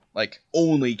 like,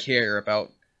 only care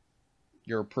about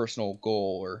your personal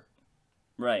goal or...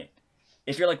 Right.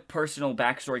 If your, like, personal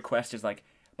backstory quest is like,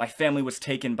 my family was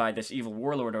taken by this evil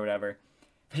warlord or whatever,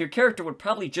 your character would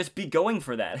probably just be going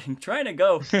for that and trying to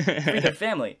go free their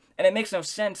family. And it makes no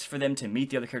sense for them to meet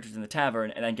the other characters in the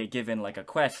tavern and then get given, like, a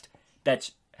quest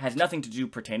that has nothing to do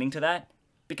pertaining to that,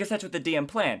 because that's what the DM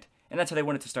planned, and that's how they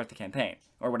wanted to start the campaign,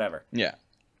 or whatever. Yeah.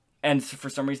 And for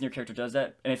some reason your character does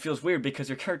that, and it feels weird because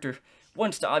your character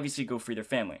wants to obviously go free their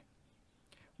family.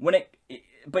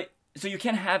 So you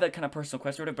can have that kind of personal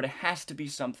quest or whatever, but it has to be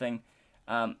something,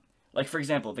 like, for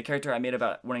example, the character I made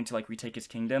about wanting to, like, retake his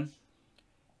kingdom,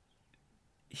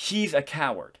 he's a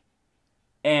coward.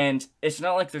 And it's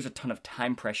not like there's a ton of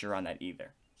time pressure on that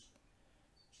either.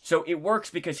 So it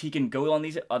works because he can go on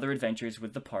these other adventures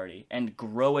with the party and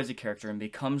grow as a character and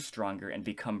become stronger and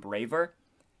become braver.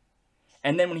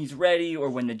 And then when he's ready, or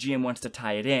when the GM wants to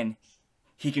tie it in,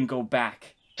 he can go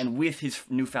back, and with his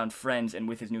newfound friends and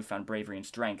with his newfound bravery and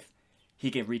strength, he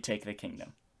can retake the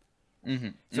kingdom.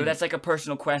 So that's like a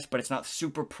personal quest, but it's not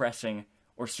super pressing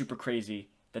or super crazy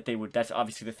that's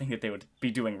obviously the thing that they would be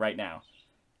doing right now.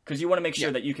 Because you want to make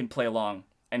sure that you can play along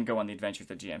and go on the adventures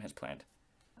the GM has planned.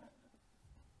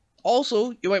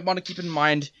 Also, you might want to keep in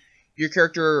mind your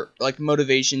character, like,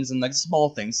 motivations and, like, small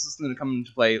things. This is going to come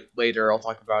into play later. I'll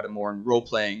talk about it more in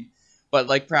role-playing. But,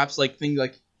 like, perhaps, like, things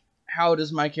like, how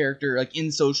does my character, like,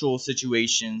 in social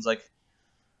situations, like,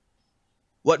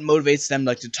 what motivates them,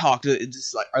 like, to talk?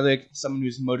 Just, like, are they someone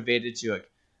who's motivated to, like,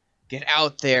 get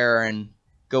out there and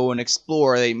go and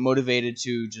explore? Are they motivated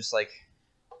to just, like,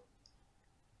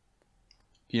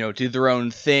 do their own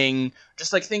thing?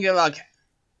 Just, like, think about, like,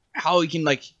 how you can,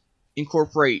 like,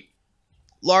 incorporate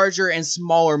larger and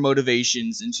smaller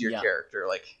motivations into your character,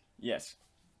 like,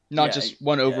 not just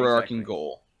one overarching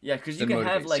goal. Yeah, because you can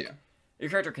have, like, your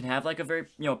character can have, like, a very,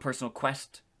 personal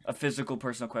quest, a physical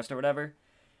personal quest or whatever.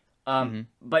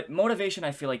 But motivation,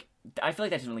 I feel like that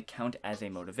doesn't really count as a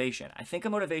motivation. I think a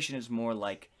motivation is more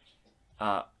like,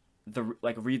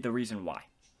 read the reason why.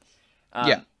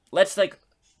 Yeah. Let's like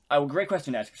a great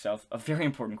question to ask yourself. A very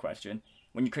important question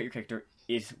when you create your character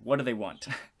is what do they want?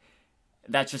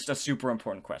 That's just a super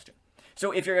important question.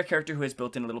 So if you're a character who has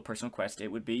built in a little personal quest, it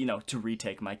would be, to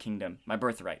retake my kingdom, my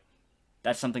birthright.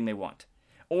 That's something they want.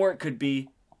 Or it could be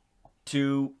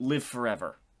to live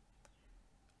forever.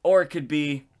 Or it could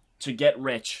be to get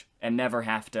rich and never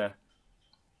have to,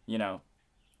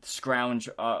 scrounge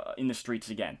in the streets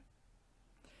again.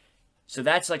 So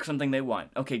that's like something they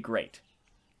want. Okay, great.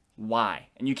 Why?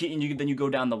 And then you go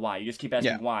down the why. You just keep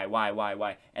asking why,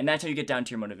 and that's how you get down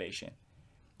to your motivation.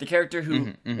 The character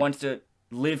who wants to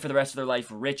live for the rest of their life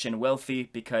rich and wealthy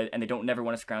and they don't never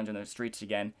want to scrounge on the streets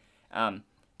again.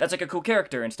 That's like a cool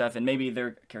character and stuff, and maybe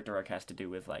their character arc has to do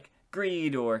with like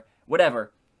greed or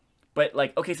whatever. But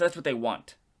like, okay, so that's what they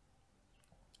want.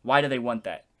 Why do they want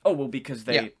that? Oh, well, because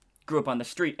they grew up on the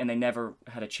street and they never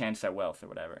had a chance at wealth or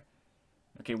whatever.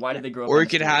 Okay, why did they grow up? Or on you the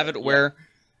could street? have it where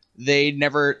they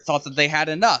never thought that they had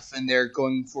enough and they're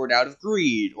going for it out of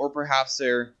greed, or perhaps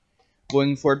they're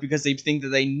going for it because they think that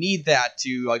they need that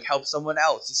to like help someone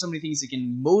else. There's so many things that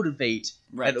can motivate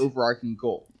that overarching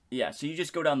goal. Yeah, so you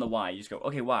just go down the why. You just go,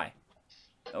 okay, why?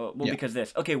 Oh, well, because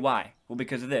this. Okay, why? Well,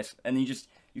 because of this. And then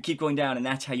you keep going down, and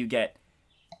that's how you get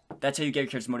your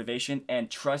character's motivation. And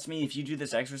trust me, if you do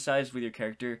this exercise with your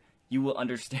character, you will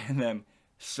understand them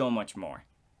so much more.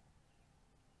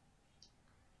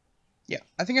 Yeah,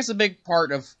 I think that's a big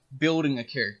part of building a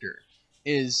character,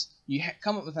 is you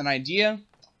come up with an idea,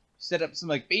 set up some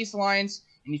like baselines,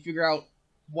 and you figure out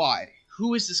why.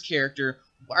 Who is this character?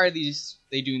 Why are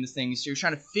they doing these things? So you're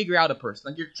trying to figure out a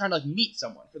person. Like you're trying to like meet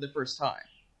someone for the first time.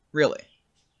 Really.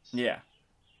 Yeah.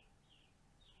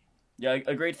 Yeah,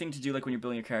 a great thing to do like when you're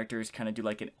building your character is kind of do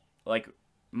like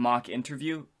mock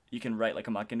interview. You can write like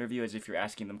a mock interview as if you're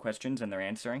asking them questions and they're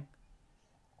answering.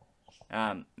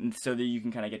 So that you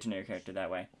can kind of get to know your character that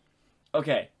way.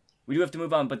 Okay, we do have to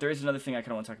move on, but there is another thing I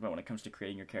kind of want to talk about when it comes to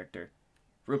creating your character.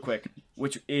 Real quick,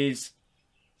 which is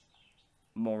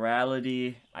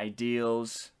morality,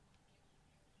 ideals,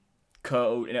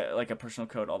 code, like a personal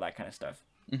code, all that kind of stuff.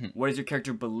 Mm-hmm. What does your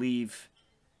character believe?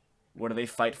 What do they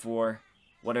fight for?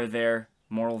 What are their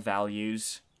moral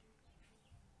values?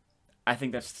 I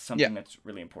think that's something that's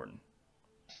really important.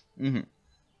 Mm-hmm.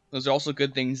 Those are also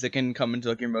good things that can come into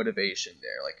like your motivation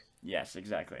there. Like, yes,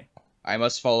 exactly. I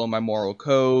must follow my moral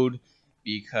code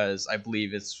because I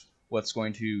believe it's what's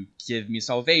going to give me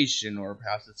salvation, or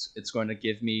perhaps it's going to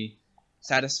give me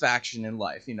satisfaction in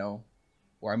life,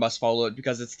 or I must follow it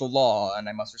because it's the law and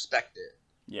I must respect it.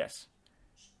 Yes.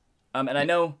 And I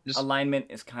know alignment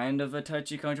is kind of a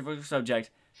touchy, controversial subject,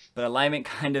 but alignment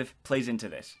kind of plays into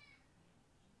this.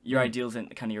 Your ideals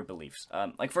and kind of your beliefs.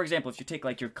 Like, for example, if you take,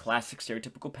 like, your classic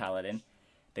stereotypical paladin,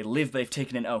 they've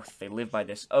taken an oath. They live by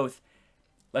this oath.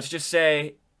 Let's just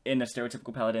say, in a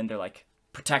stereotypical paladin, they're like,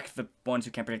 protect the ones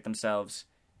who can't protect themselves,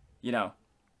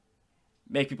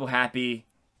 make people happy,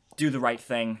 do the right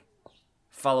thing,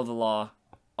 follow the law,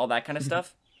 all that kind of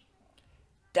stuff.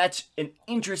 That's an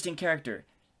interesting character,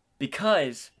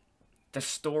 because the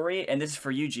story, and this is for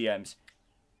you GMs,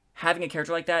 having a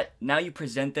character like that, now you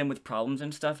present them with problems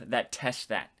and stuff that test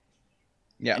that.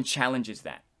 Yeah. And challenges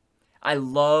that. I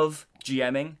love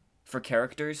GMing for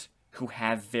characters who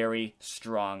have very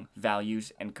strong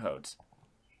values and codes.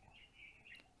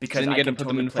 Because then you get to put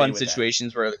them in fun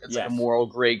situations where it's like a moral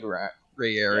gray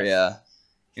area.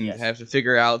 And you have to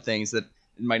figure out things that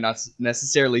might not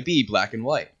necessarily be black and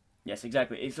white. Yes,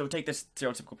 exactly. So take this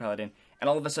stereotypical paladin, and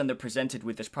all of a sudden they're presented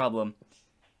with this problem,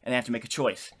 and they have to make a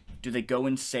choice. Do they go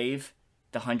and save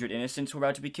the 100 innocents who are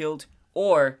about to be killed,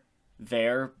 or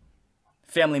their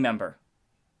family member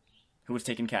who was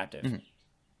taken captive? Mm-hmm.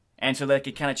 And so like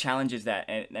it kind of challenges that,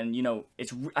 and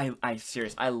it's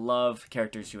I love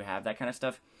characters who have that kind of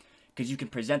stuff, because you can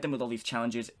present them with all these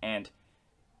challenges and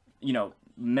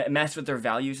mess with their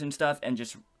values and stuff,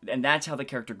 and that's how the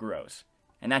character grows,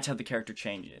 and that's how the character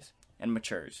changes and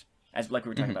matures, as like we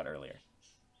were talking about earlier.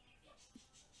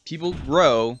 People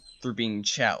grow through being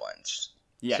challenged.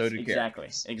 Yes, so do exactly,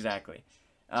 characters. Exactly.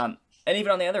 And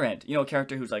even on the other end, a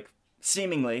character who's like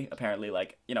seemingly, apparently,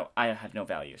 like I have no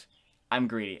values. I'm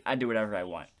greedy. I do whatever I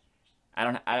want.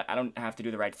 I don't have to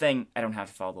do the right thing. I don't have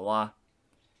to follow the law.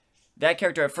 That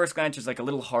character at first glance is like a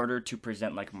little harder to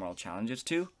present like moral challenges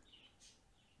to,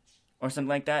 or something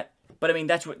like that. But I mean,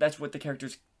 that's what the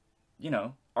character's,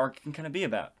 arc can kind of be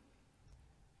about.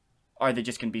 Are they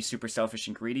just going to be super selfish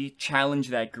and greedy? Challenge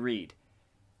that greed.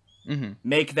 Mm-hmm.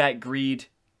 Make that greed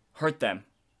hurt them,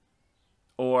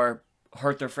 or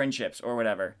hurt their friendships, or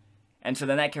whatever. And so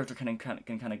then that character can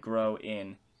kind of grow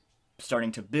in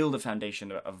starting to build a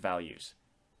foundation of values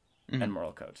and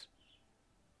moral codes.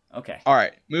 Okay. All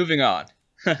right, moving on.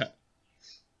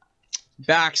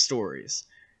 Backstories.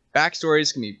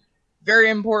 Backstories can be very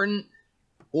important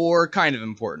or kind of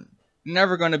important.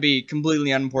 Never going to be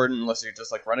completely unimportant unless you're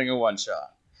just like running a one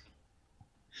shot.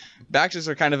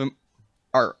 Backstories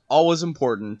are always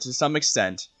important to some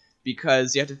extent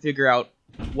because you have to figure out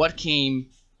what came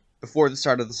before the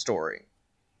start of the story.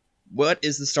 What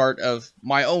is the start of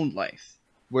my own life?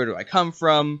 Where do I come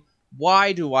from?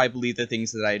 Why do I believe the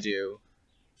things that I do?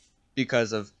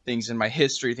 Because of things in my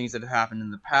history, things that have happened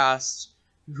in the past.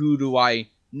 Who do I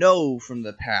know from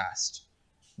the past?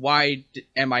 Why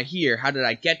am I here? How did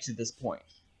I get to this point?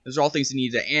 Those are all things you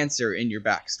need to answer in your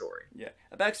backstory. Yeah.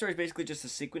 A backstory is basically just a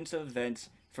sequence of events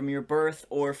from your birth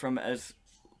or from as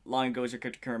long ago as your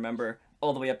character can remember,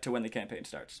 all the way up to when the campaign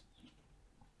starts.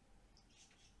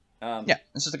 Yeah,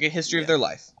 it's just like a history of their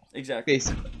life. Exactly.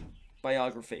 Basically.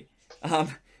 Biography.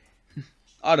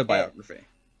 Autobiography.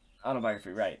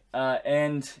 Autobiography, right.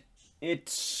 And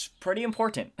it's pretty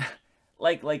important.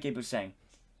 like Gabe was saying.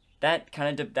 That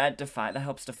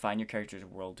helps define your character's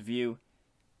worldview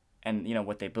and, you know,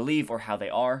 what they believe or how they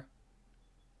are.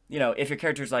 You know, if your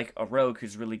character's like a rogue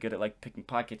who's really good at like picking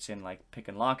pockets and like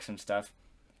picking locks and stuff,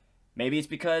 maybe it's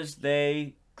because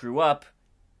they grew up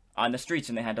on the streets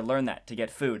and they had to learn that to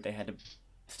get food. They had to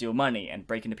steal money and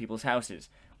break into people's houses.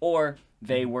 Or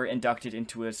they were inducted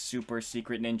into a super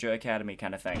secret ninja academy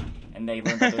kind of thing, and they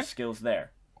learned all those skills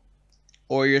there.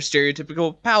 Or your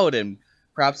stereotypical paladin.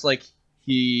 Perhaps, like,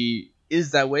 he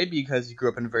is that way because he grew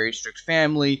up in a very strict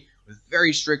family with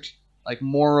very strict, like,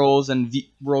 morals and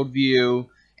worldview,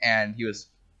 and he was,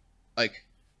 like,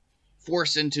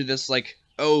 forced into this, like,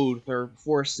 oath or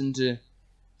forced into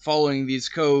following these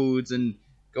codes and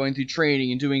going through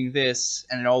training and doing this,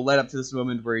 and it all led up to this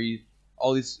moment where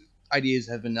all these ideas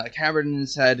have been like hammered in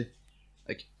his head,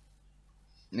 like,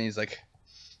 and he's like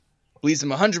believes him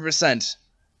 100%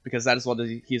 because that is what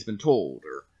he has been told.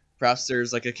 Or perhaps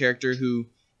there's like a character who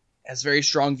has very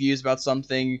strong views about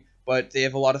something, but they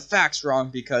have a lot of facts wrong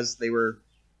because they were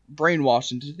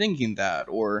brainwashed into thinking that,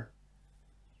 or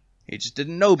they just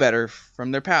didn't know better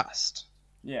from their past.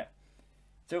 Yeah.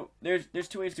 So there's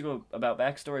two ways to go about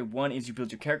backstory. One is you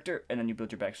build your character, and then you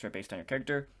build your backstory based on your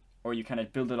character, or you kind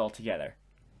of build it all together.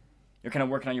 You're kind of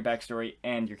working on your backstory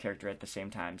and your character at the same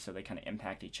time, so they kind of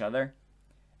impact each other.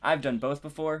 I've done both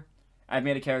before. I've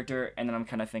made a character, and then I'm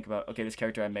kind of thinking about, okay, this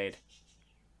character I made,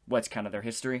 what's kind of their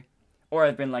history? Or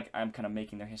I've been like, I'm kind of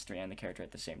making their history and the character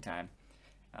at the same time.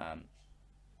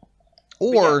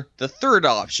 Or the third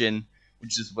option,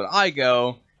 which is what I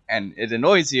go, and it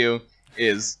annoys you,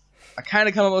 is I kind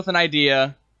of come up with an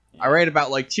idea, I write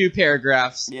about like 2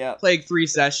 paragraphs, play 3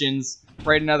 sessions,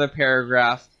 write another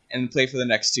paragraph, and play for the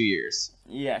next 2 years.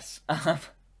 Yes.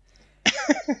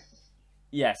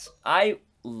 Yes. I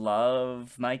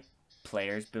love my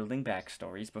players building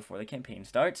backstories before the campaign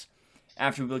starts.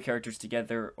 After we build characters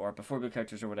together, or before we build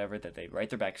characters or whatever, that they write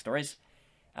their backstories.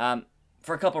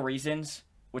 For a couple reasons,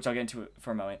 which I'll get into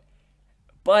for a moment.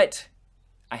 But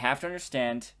I have to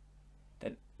understand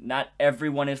that not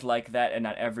everyone is like that, and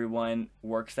not everyone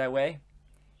works that way.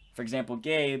 For example,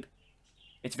 Gabe,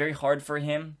 it's very hard for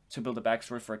him to build a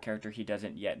backstory for a character he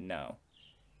doesn't yet know.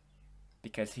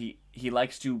 Because he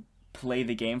likes to play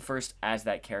the game first as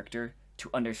that character to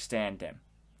understand him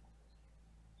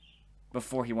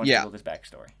before he wants to build his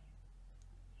backstory.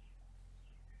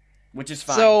 Which is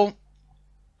fine. So,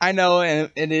 I know,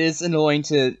 and it is annoying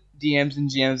to DMs and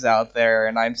GMs out there,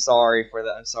 and I'm sorry for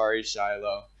that. I'm sorry,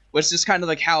 Shiloh. But it's just kind of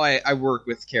like how I work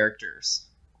with characters.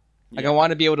 Like, I want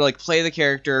to be able to like play the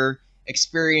character,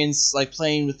 experience like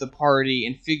playing with the party,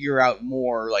 and figure out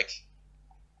more like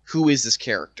who is this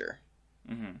character.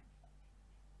 Mm-hmm.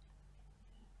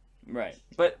 Right.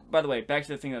 But by the way, back to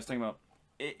the thing I was talking about.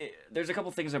 There's a couple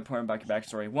things that are important about your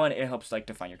backstory. One, it helps like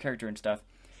define your character and stuff.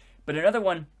 But another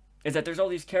one is that there's all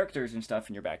these characters and stuff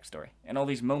in your backstory, and all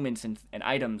these moments and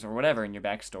items or whatever in your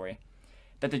backstory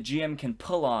that the GM can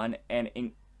pull on and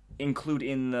include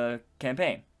in the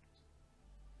campaign.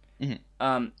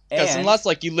 Mm-hmm. Because unless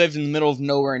like you lived in the middle of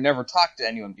nowhere and never talked to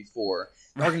anyone before,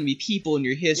 there are going to be people in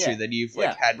your history that you've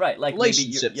like had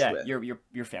relationships with.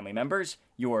 Your family members,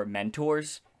 your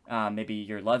mentors, maybe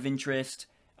your love interest.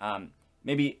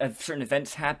 Maybe certain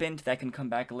events happened that can come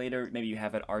back later. Maybe you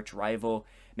have an arch rival.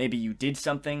 Maybe you did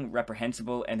something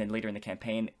reprehensible, and then later in the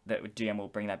campaign, the GM will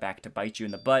bring that back to bite you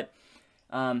in the butt.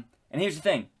 And here's the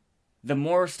thing. The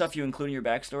more stuff you include in your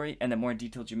backstory, and the more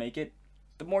detailed you make it,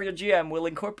 the more your GM will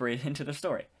incorporate it into the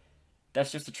story.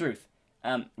 That's just the truth.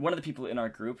 One of the people in our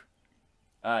group,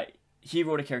 he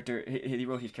wrote he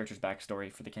wrote his character's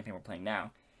backstory for the campaign we're playing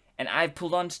now. And I've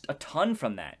pulled on a ton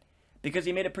from that, because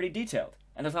he made it pretty detailed.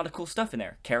 and there's a lot of cool stuff in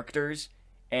there, characters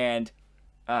and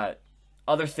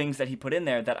other things that he put in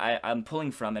there that I'm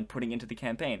pulling from and putting into the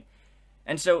campaign.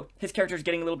 And so his character is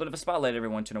getting a little bit of a spotlight every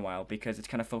once in a while because it's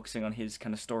kind of focusing on his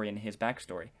kind of story and his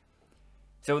backstory.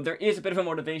 So there is a bit of a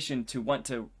motivation to want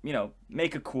to,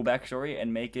 make a cool backstory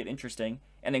and make it interesting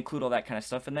and include all that kind of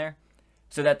stuff in there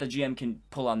so that the GM can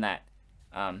pull on that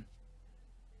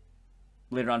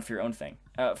later on for your own thing.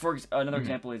 Another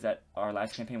example is that our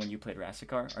last campaign when you played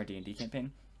Rastakar, our D&D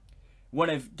campaign, one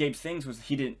of Gabe's things was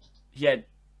he had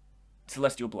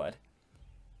celestial blood.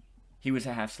 He was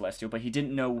a half celestial, but he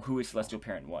didn't know who his celestial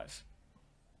parent was.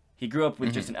 He grew up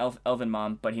with just an elven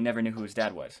mom, but he never knew who his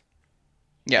dad was.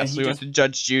 Yeah, so we went to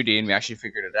Judge Judy, and we actually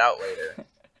figured it out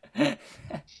later.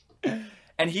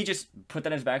 And he just put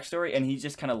that in his backstory, and he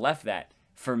just kind of left that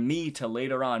for me to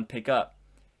later on pick up.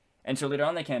 And so later on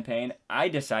in the campaign, I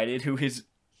decided who his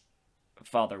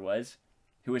father was,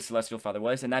 who his celestial father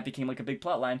was, and that became like a big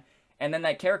plot line. And then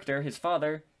that character, his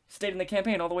father, stayed in the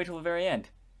campaign all the way till the very end.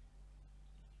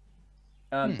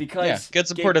 Because good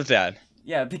supportive dad.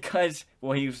 Yeah, because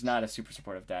he was not a super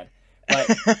supportive dad,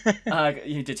 but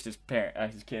he ditched his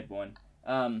kid one.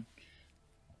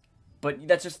 But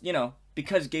that's just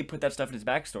because Gabe put that stuff in his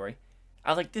backstory.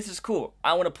 I was like, this is cool.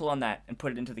 I want to pull on that and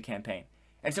put it into the campaign.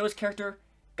 And so his character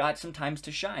got some times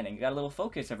to shine and got a little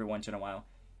focus every once in a while,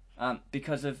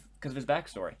 because of his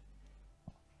backstory,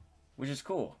 which is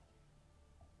cool.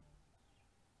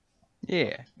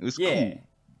 Yeah, it was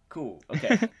cool.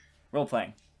 Okay.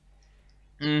 Role-playing.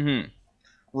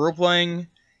 Role-playing,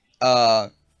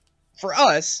 for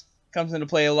us, comes into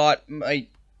play a lot. Might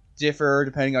differ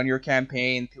depending on your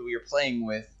campaign, who you're playing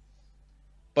with.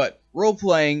 But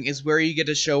role-playing is where you get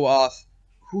to show off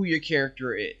who your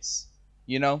character is.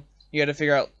 You gotta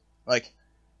figure out,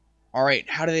 alright,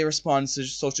 how do they respond to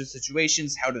social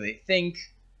situations? How do they think?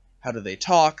 How do they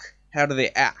talk? How do they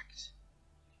act?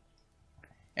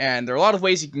 And there are a lot of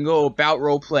ways you can go about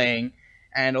role-playing,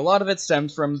 and a lot of it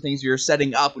stems from things you're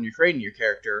setting up when you're creating your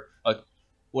character. Like,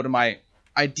 what are my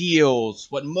ideals?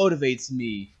 What motivates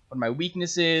me? What are my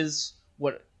weaknesses?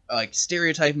 What,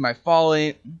 stereotype am I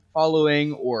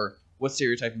following? Or what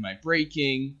stereotype am I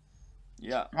breaking?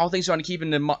 Yeah. All things you want to keep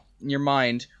in your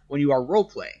mind when you are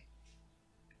role-playing.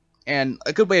 And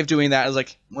a good way of doing that is,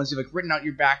 once you've, written out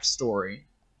your backstory,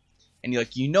 and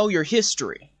you know your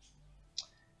history.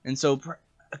 And so,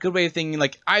 a good way of thinking,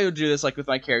 I would do this, with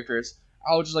my characters,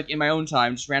 I would just, in my own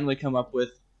time, just randomly come up with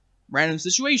random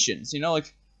situations,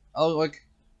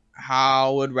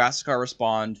 how would Rastakar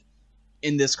respond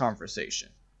in this conversation?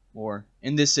 Or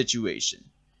in this situation?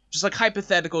 Just,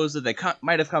 hypotheticals that they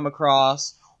might have come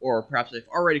across, or perhaps they've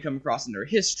already come across in their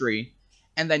history,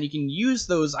 and then you can use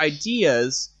those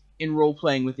ideas in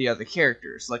role-playing with the other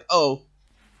characters.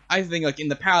 I think, in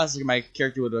the past, my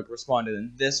character would have responded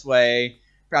in this way,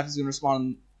 perhaps he's going to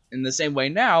respond in the same way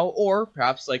now, or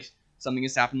perhaps, something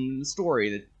has happened in the story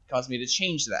that caused me to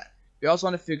change that. We also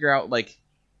want to figure out,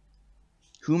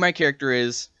 who my character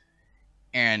is,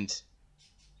 and,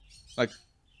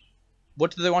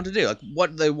 what do they want to do?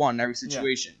 What do they want in every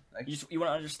situation? Yeah. You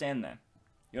want to understand them.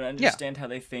 You want to understand how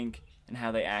they think and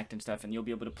how they act and stuff, and you'll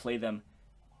be able to play them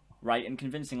right and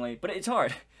convincingly. But it's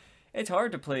hard. It's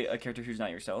hard to play a character who's not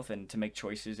yourself and to make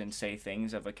choices and say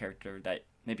things of a character that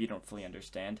maybe you don't fully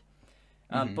understand.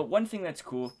 But one thing that's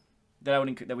cool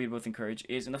that we both encourage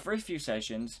is in the first few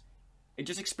sessions,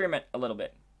 just experiment a little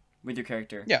bit with your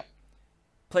character. Yeah.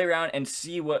 Play around and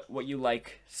see what you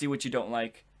like, see what you don't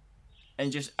like,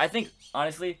 and I think,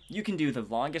 honestly, you can do the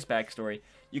longest backstory.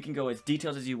 You can go as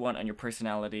detailed as you want on your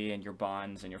personality and your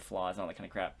bonds and your flaws and all that kind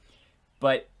of crap.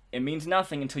 But it means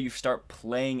nothing until you start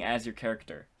playing as your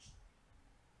character.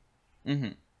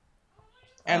 And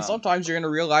sometimes you're going to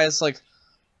realize,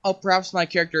 perhaps my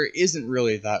character isn't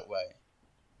really that way.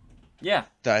 Yeah.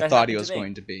 That I thought he was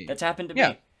going to be. That's happened to me.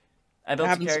 I built it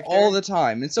happens a character all the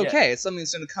time. It's okay. Yeah. It's something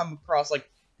that's going to come across,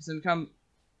 it's going to come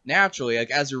naturally.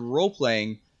 As you're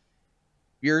role-playing,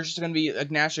 you're just going to be,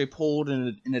 naturally pulled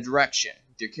in a direction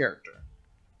with your character.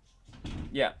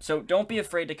 Yeah, so don't be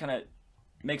afraid to kind of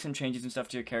make some changes and stuff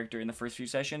to your character in the first few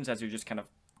sessions as you're just kind of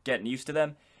getting used to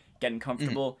them, getting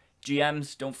comfortable.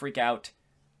 GMs, don't freak out.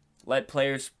 Let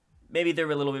players... Maybe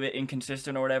they're a little bit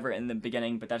inconsistent or whatever in the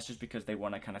beginning, but that's just because they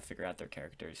want to kind of figure out their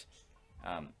characters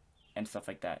and stuff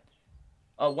like that.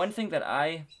 One thing that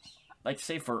I like to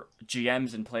say for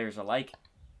GMs and players alike,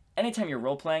 anytime you're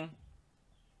role-playing,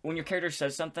 when your character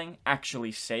says something,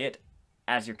 actually say it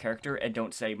as your character and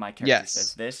don't say, my character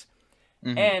says this.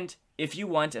 And if you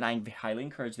want, and I highly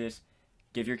encourage this,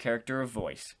 give your character a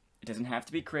voice. It doesn't have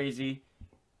to be crazy.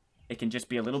 It can just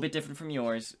be a little bit different from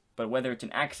yours, but whether it's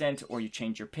an accent or you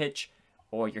change your pitch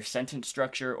or your sentence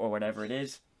structure or whatever it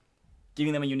is,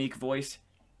 giving them a unique voice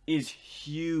is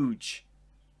huge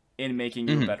in making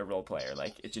you a better role player.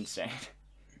 Like, it's insane.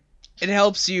 It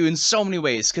helps you in so many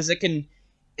ways because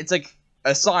it's like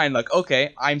a sign like,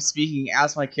 okay, I'm speaking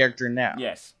as my character now.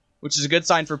 Yes. Which is a good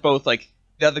sign for both like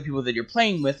the other people that you're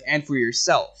playing with and for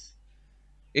yourself.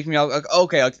 It can be like,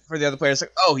 okay, like for the other players,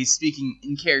 like, oh, he's speaking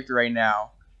in character right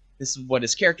now. This is what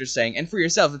his character's saying. And for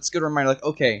yourself, it's a good reminder, like,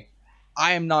 okay,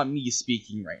 I am not me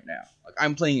speaking right now. Like,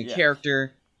 I'm playing a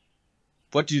character.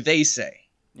 What do they say?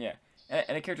 Yeah.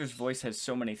 And a character's voice has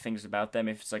so many things about them.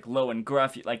 If it's like low and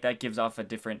gruff, like that gives off a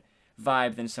different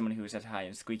vibe than someone who has high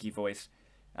and squeaky voice.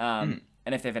 And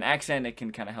if they have an accent, it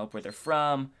can kind of help where they're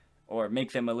from or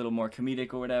make them a little more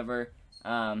comedic or whatever.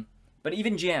 But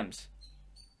even GMs.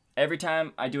 Every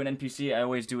time I do an NPC, I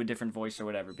always do a different voice or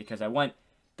whatever because I want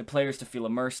the players to feel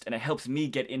immersed, and it helps me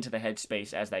get into the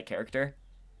headspace as that character.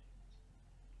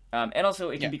 And also,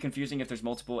 it can be confusing if there's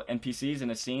multiple NPCs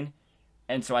in a scene,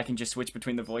 and so I can just switch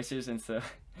between the voices, and so it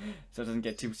doesn't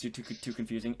get too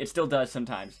confusing. It still does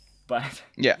sometimes, but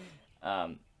yeah.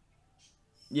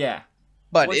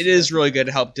 But voices it is really good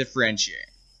to help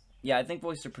differentiate. Yeah, I think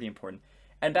voices are pretty important.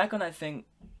 And back on that thing,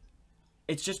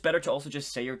 it's just better to also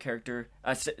just say your character,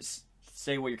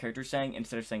 say what your character's saying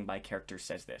instead of saying my character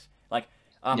says this. Like,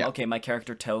 okay, my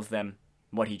character tells them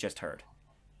what he just heard.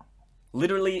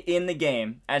 Literally in the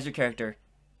game, as your character,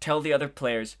 tell the other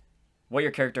players what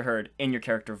your character heard in your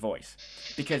character voice.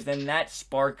 Because then that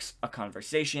sparks a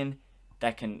conversation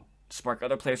that can spark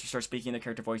other players to start speaking their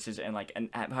character voices and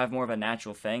have more of a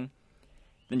natural thing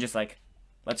than just like,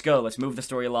 let's go, let's move the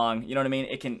story along. You know what I mean?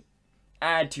 It can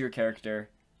add to your character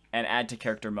and add to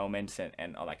character moments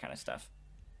and all that kind of stuff.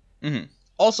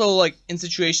 Also, like, in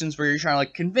situations where you're trying to,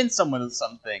 like, convince someone of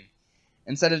something,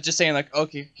 instead of just saying, like,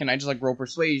 okay, can I just, like, roll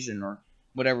persuasion or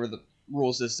whatever the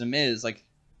rule system is, like,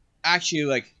 actually,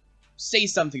 like, say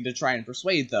something to try and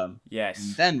persuade them. Yes.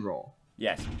 And then roll.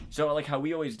 Yes. So, like, how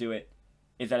we always do it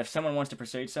is that if someone wants to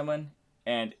persuade someone,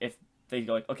 and if they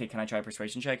go, like, okay, can I try a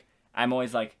persuasion check? I'm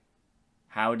always like,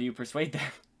 how do you persuade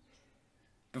them?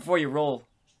 Before you roll,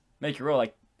 make your roll,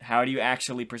 like, how do you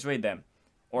actually persuade them?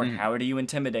 Or how do you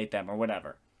intimidate them, or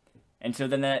whatever. And so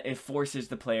then it forces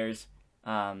the players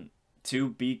to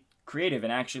be creative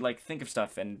and actually, like, think of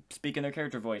stuff and speak in their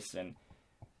character voice and,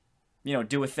 you know,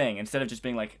 do a thing. Instead of just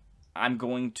being like, I'm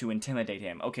going to intimidate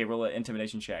him. Okay, roll an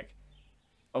intimidation check.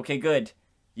 Okay, good.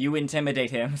 You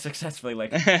intimidate him successfully.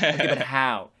 Like, okay, but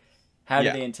how? How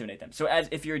do they intimidate them? So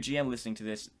if you're a GM listening to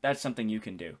this, that's something you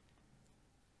can do.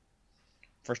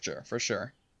 For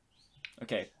sure.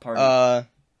 Okay, pardon.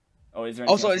 Is there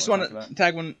also, I just want to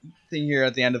tag one thing here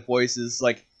at the end of voices.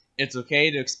 Like, it's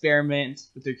okay to experiment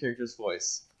with your character's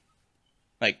voice.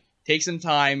 Like, take some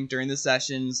time during the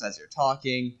sessions as you're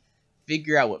talking,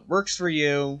 figure out what works for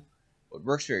you, what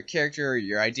works for your character,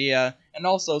 your idea, and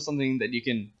also something that you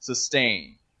can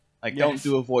sustain. Like, don't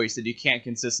do a voice that you can't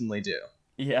consistently do.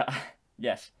 Yeah.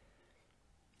 Yes.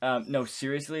 No,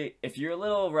 seriously, if you're a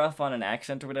little rough on an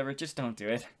accent or whatever, just don't do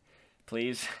it.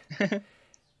 Please.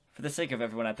 For the sake of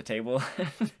everyone at the table.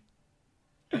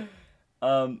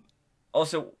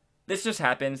 Also, this just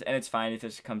happens, and it's fine if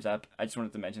this comes up. I just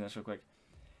wanted to mention this real quick.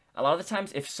 A lot of the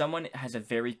times, if someone has a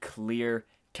very clear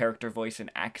character voice and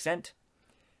accent,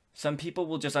 some people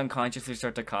will just unconsciously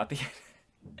start to copy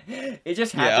it. It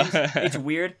just happens. Yeah. It's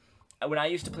weird. When I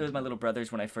used to play with my little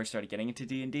brothers when I first started getting into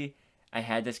D&D, I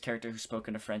had this character who spoke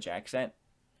in a French accent,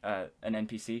 an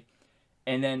NPC.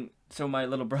 And then, so my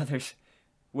little brothers...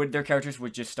 their characters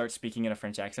would just start speaking in a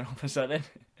French accent all of a sudden.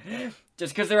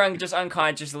 Just because they're just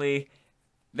unconsciously,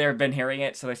 they've been hearing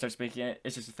it, so they start speaking it.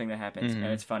 It's just a thing that happens, and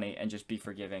it's funny, and just be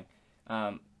forgiving.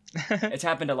 It's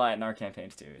happened a lot in our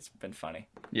campaigns, too. It's been funny.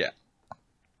 Yeah.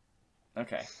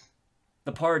 Okay.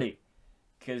 The party.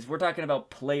 Because we're talking about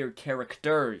player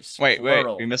characters. Wait.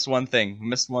 We missed one thing.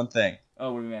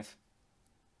 Oh, what did we miss?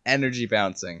 Energy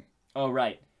bouncing. Oh,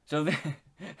 right. So...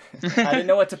 I didn't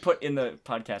know what to put in the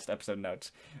podcast episode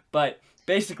notes, but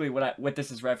basically what this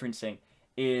is referencing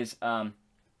is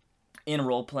in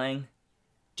role playing,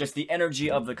 just the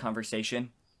energy of the conversation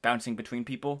bouncing between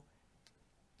people,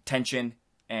 tension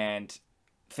and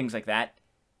things like that.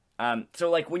 So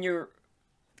like when you're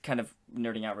kind of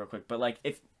nerding out real quick, but like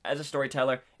if as a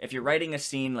storyteller, if you're writing a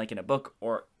scene like in a book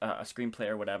or a screenplay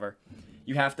or whatever,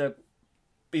 you have to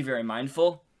be very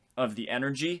mindful of the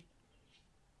energy.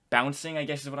 Bouncing, I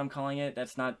guess is what I'm calling it.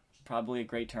 That's not probably a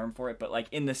great term for it, but like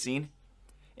in the scene,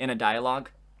 in a dialogue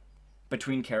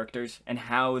between characters, and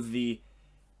how the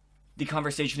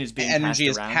conversation is being energy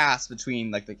passed around. Is passed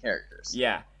between like the characters.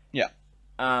 Yeah. Yeah.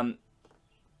 And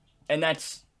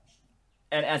that's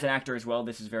and as an actor as well,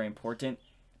 this is very important.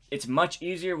 It's much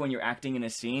easier when you're acting in a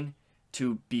scene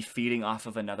to be feeding off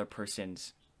of another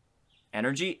person's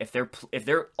energy. If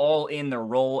they're all in their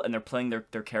role and they're playing their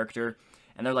character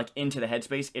and they're like into the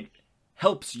headspace, it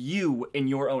helps you in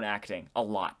your own acting a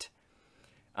lot.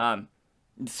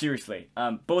 Seriously,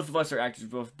 both of us are actors.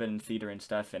 We've both been in theater and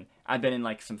stuff, and I've been in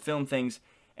like some film things,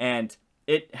 and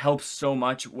it helps so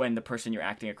much when the person you're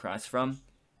acting across from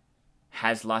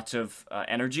has lots of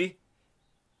energy.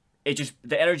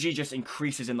 The energy just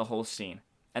increases in the whole scene,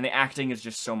 and the acting is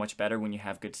just so much better when you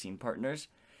have good scene partners.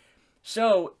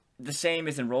 So the same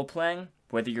is in role playing.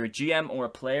 Whether you're a GM or a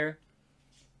player,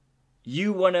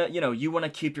 you wanna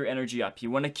keep your energy up.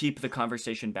 You wanna keep the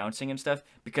conversation bouncing and stuff,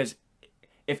 because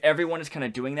if everyone is kind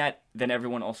of doing that, then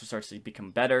everyone also starts to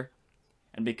become better,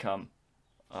 and become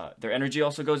their energy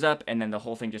also goes up, and then the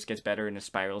whole thing just gets better and it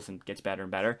spirals and gets better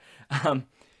and better.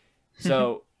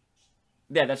 So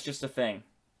yeah, that's just a thing.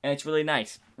 And it's really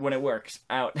nice when it works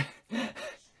out.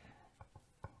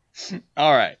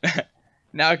 All right.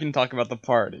 Now I can talk about the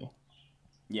party.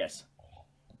 Yes.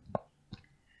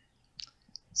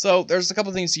 So there's a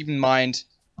couple things to keep in mind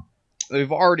that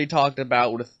we've already talked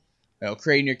about with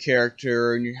creating your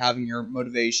character and you're having your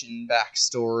motivation,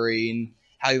 backstory, and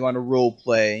how you want to role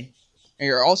play. And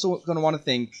you're also going to want to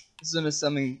think this is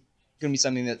going to be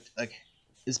something that like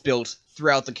is built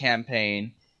throughout the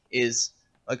campaign. Is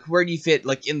like, where do you fit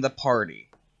like in the party?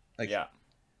 Like, yeah.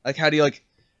 Like, how do you like?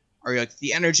 Are you like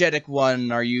the energetic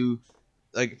one? Are you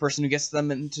like a person who gets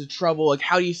them into trouble? Like,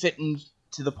 how do you fit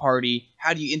into the party?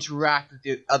 How do you interact with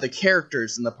the other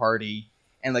characters in the party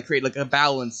and like create like a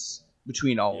balance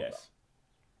between all of them?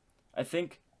 I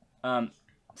think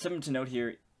something to note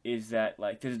here is that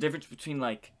like there's a difference between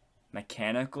like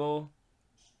mechanical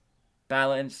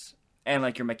balance and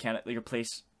like your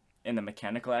place in the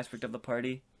mechanical aspect of the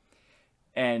party,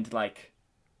 and like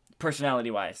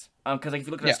personality wise, because like if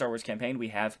you look at a Star Wars campaign, we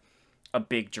have a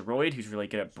big droid who's really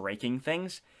good at breaking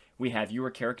things. We have your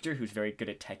character who's very good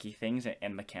at techie things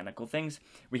and mechanical things.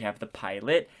 We have the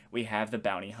pilot. We have the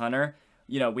bounty hunter.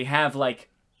 We have like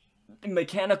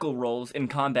mechanical roles in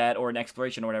combat or in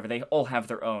exploration or whatever. They all have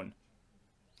their own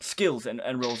skills and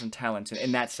roles and talents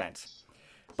in that sense.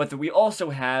 But we also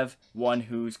have one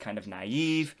who's kind of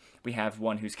naive. We have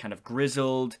one who's kind of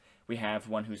grizzled. We have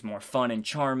one who's more fun and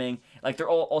charming. Like, they're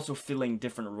all also filling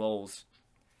different roles,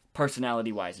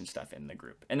 personality-wise and stuff, in the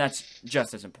group. And that's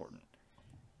just as important.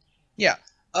 Yeah.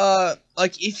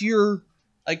 Like, if you're,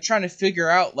 like, trying to figure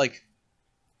out, like,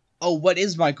 oh, what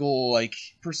is my goal, like,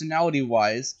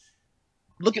 personality-wise,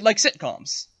 look at, like,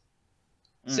 sitcoms.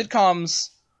 Sitcoms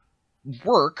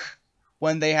work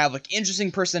when they have, like,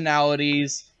 interesting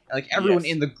personalities, and, like, everyone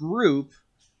in the group,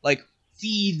 like,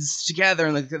 feeds together,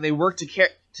 and, like, they work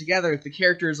together. The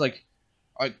characters, like,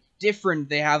 are different.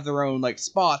 They have their own, like,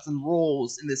 spots and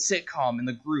roles in the sitcom, in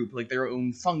the group, like, their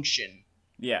own function.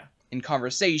 Yeah. In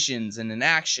conversations and in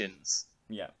actions.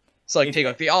 Yeah. So, like, take,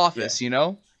 like, The Office,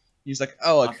 He's like,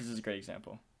 oh, like... Office is a great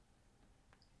example.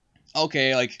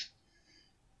 Okay, like...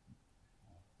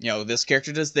 this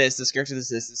character does this character does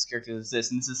this character does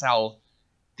this, and this is how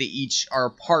they each are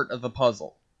part of the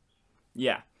puzzle.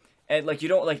 Yeah. And, like, you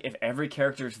don't, like, if every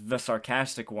character's the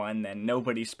sarcastic one, then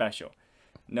nobody's special.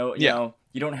 No, you know,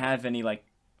 you don't have any, like,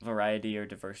 variety or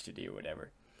diversity or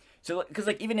whatever. So, because,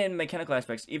 like, even in mechanical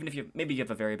aspects, even if you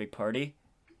have a very big party,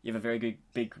 you have a very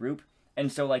big group,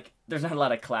 and so, like, there's not a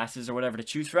lot of classes or whatever to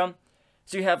choose from.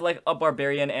 So you have, like, a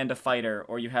barbarian and a fighter,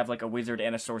 or you have, like, a wizard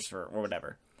and a sorcerer, or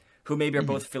whatever, who maybe are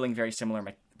both filling very similar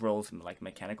roles, like,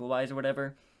 mechanical-wise or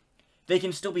whatever. They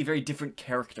can still be very different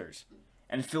characters,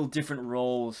 and fill different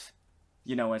roles,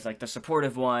 as, like, the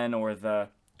supportive one, or the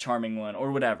charming one,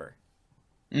 or whatever.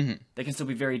 Mm-hmm. They can still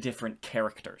be very different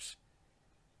characters.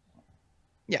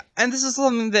 Yeah, and this is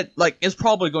something that, like, is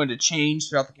probably going to change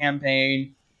throughout the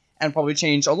campaign, and probably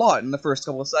change a lot in the first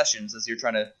couple of sessions as you're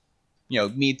trying to,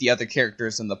 meet the other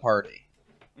characters in the party.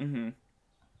 Mm-hmm.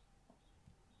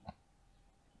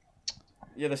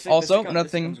 Yeah, also, the another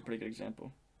thing... is a pretty good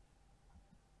example.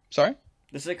 Sorry?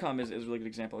 The sitcom is a really good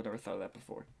example. I've never thought of that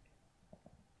before.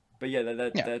 But yeah,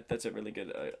 that's a really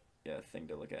good thing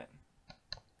to look at.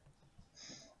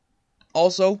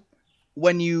 Also,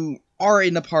 when you are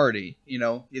in a party, you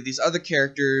have these other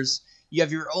characters, you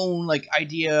have your own, like,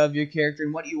 idea of your character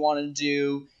and what you want to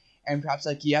do, and perhaps,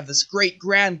 like, you have this great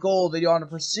grand goal that you want to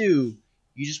pursue.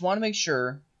 You just want to make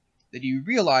sure that you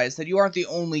realize that you aren't the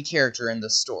only character in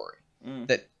this story.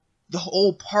 That the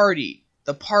whole party,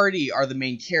 are the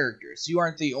main characters. You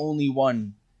aren't the only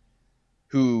one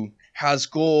who has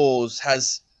goals,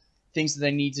 has things that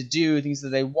they need to do, things that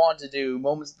they want to do,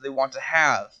 moments that they want to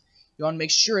have. You want to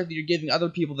make sure that you're giving other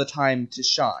people the time to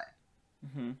shine.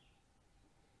 Mm-hmm.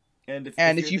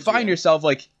 And if you find yourself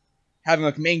like having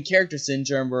like main character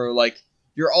syndrome, where like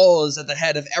you're always at the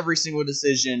head of every single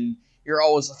decision, you're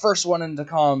always the first one into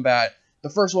combat,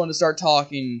 the first one to start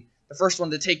talking, the first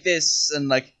one to take this, and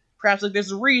like perhaps like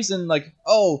there's a reason like,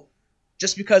 oh,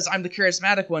 just because I'm the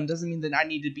charismatic one doesn't mean that I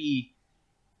need to be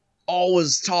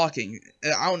always talking.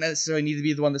 I don't necessarily need to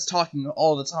be the one that's talking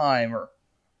all the time or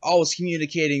always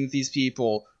communicating with these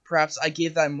people. Perhaps I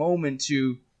give that moment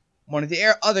to one of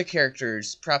the other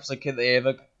characters. Perhaps like they have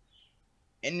an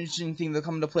interesting thing to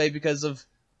come into play because of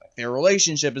like, their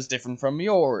relationship is different from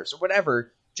yours or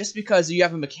whatever. Just because you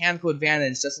have a mechanical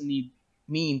advantage doesn't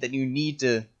mean that you need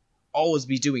to always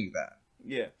be doing that.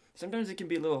 Yeah. Sometimes it can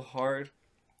be a little hard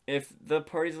if the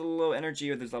party's a little low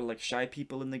energy or there's a lot of like shy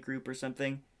people in the group or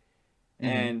something. Mm-hmm.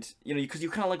 And, you know, because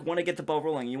you kind of like want to get the ball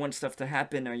rolling. You want stuff to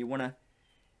happen or you want to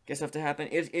get stuff to happen.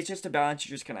 It's just a balance you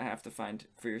just kind of have to find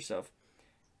for yourself.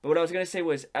 But what I was going to say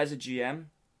was, as a GM,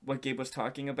 what Gabe was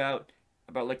talking about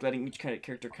like letting each kind of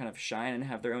character kind of shine and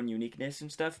have their own uniqueness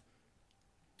and stuff,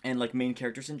 and like main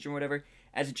character syndrome or whatever,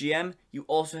 as a GM, you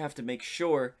also have to make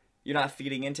sure you're not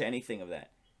feeding into anything of that.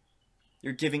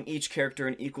 You're giving each character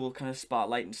an equal kind of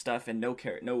spotlight and stuff, and no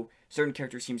certain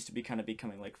character seems to be kind of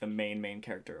becoming like the main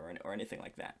character or anything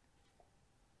like that.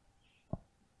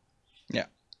 Yeah.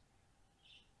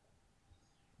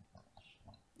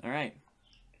 All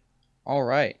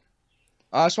right.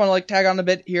 I just want to like tag on a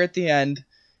bit here at the end.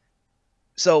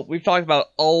 So we've talked about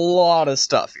a lot of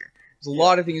stuff here. There's a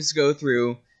lot of things to go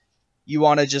through. You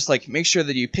want to just like make sure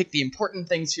that you pick the important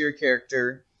things for your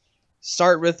character.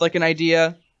 Start with like an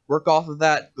idea. Work off of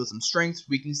that, build some strengths,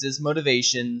 weaknesses,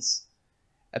 motivations,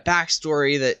 a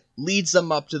backstory that leads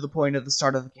them up to the point of the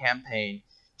start of the campaign.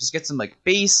 Just get some like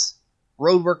base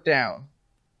road work down.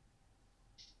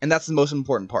 And that's the most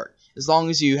important part. As long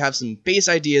as you have some base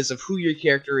ideas of who your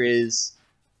character is,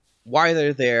 why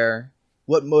they're there,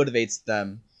 what motivates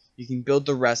them, you can build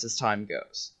the rest as time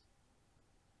goes.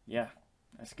 Yeah,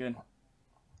 that's good.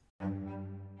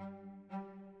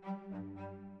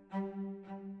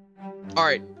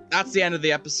 Alright, that's the end of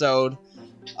the episode.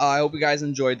 I hope you guys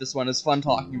enjoyed this one. It's fun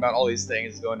talking about all these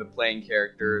things, going to playing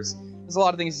characters. There's a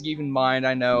lot of things to keep in mind,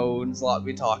 I know, and there's a lot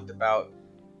we talked about.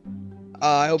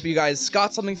 I hope you guys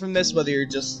got something from this, whether you're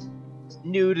just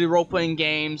new to role-playing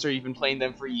games or you've been playing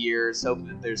them for years. Hope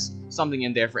that there's something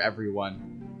in there for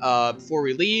everyone. Before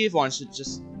we leave, I want to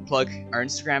just plug our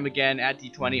Instagram again, at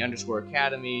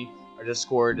D20_Academy. Our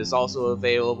Discord is also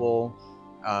available.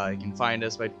 You can find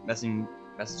us by messaging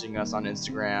us on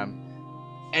Instagram.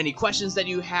 Any questions that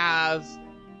you have,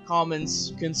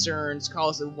 comments, concerns, call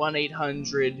us at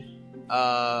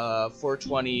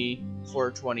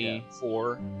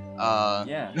 1-800-420-424.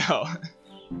 Yeah. No.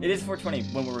 It is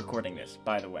 420 when we're recording this,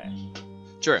 by the way.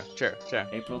 Sure.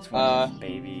 April 20th,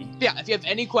 baby. Yeah, if you have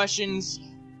any questions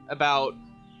about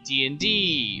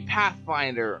D&D,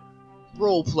 Pathfinder,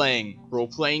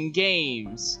 role-playing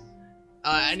games,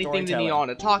 anything that you want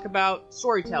to talk about,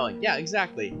 storytelling, yeah,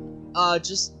 exactly.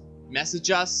 Just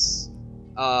message us,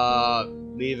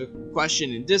 leave a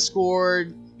question in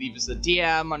Discord, leave us a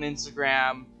DM on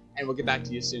Instagram, and we'll get back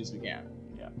to you as soon as we can.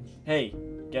 Yeah. Hey,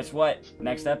 guess what?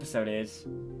 Next episode is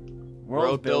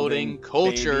World Building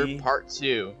Culture baby. Part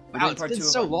 2. Wow, It's been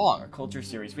so long. Our culture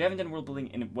series. We haven't done world building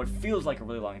in what feels like a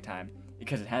really long time,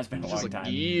 because it has been a long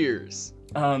time. Years.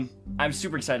 I'm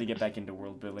super excited to get back into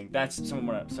world building. That's some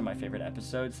of my favorite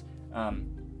episodes.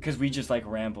 Because we just like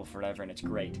ramble forever and it's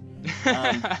great.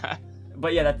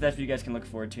 But yeah, that's what you guys can look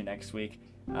forward to next week.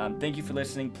 Thank you for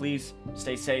listening. Please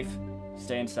stay safe,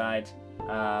 stay inside.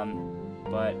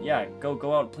 But yeah,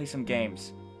 go out and play some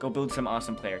games. Go build some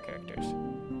awesome player characters.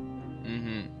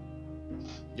 Mm-hmm.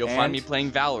 You'll find me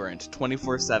playing Valorant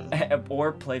 24/7.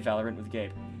 Or play Valorant with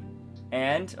Gabe.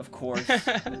 And, of course,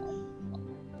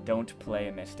 don't play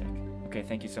a mystic. Okay,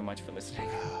 thank you so much for listening.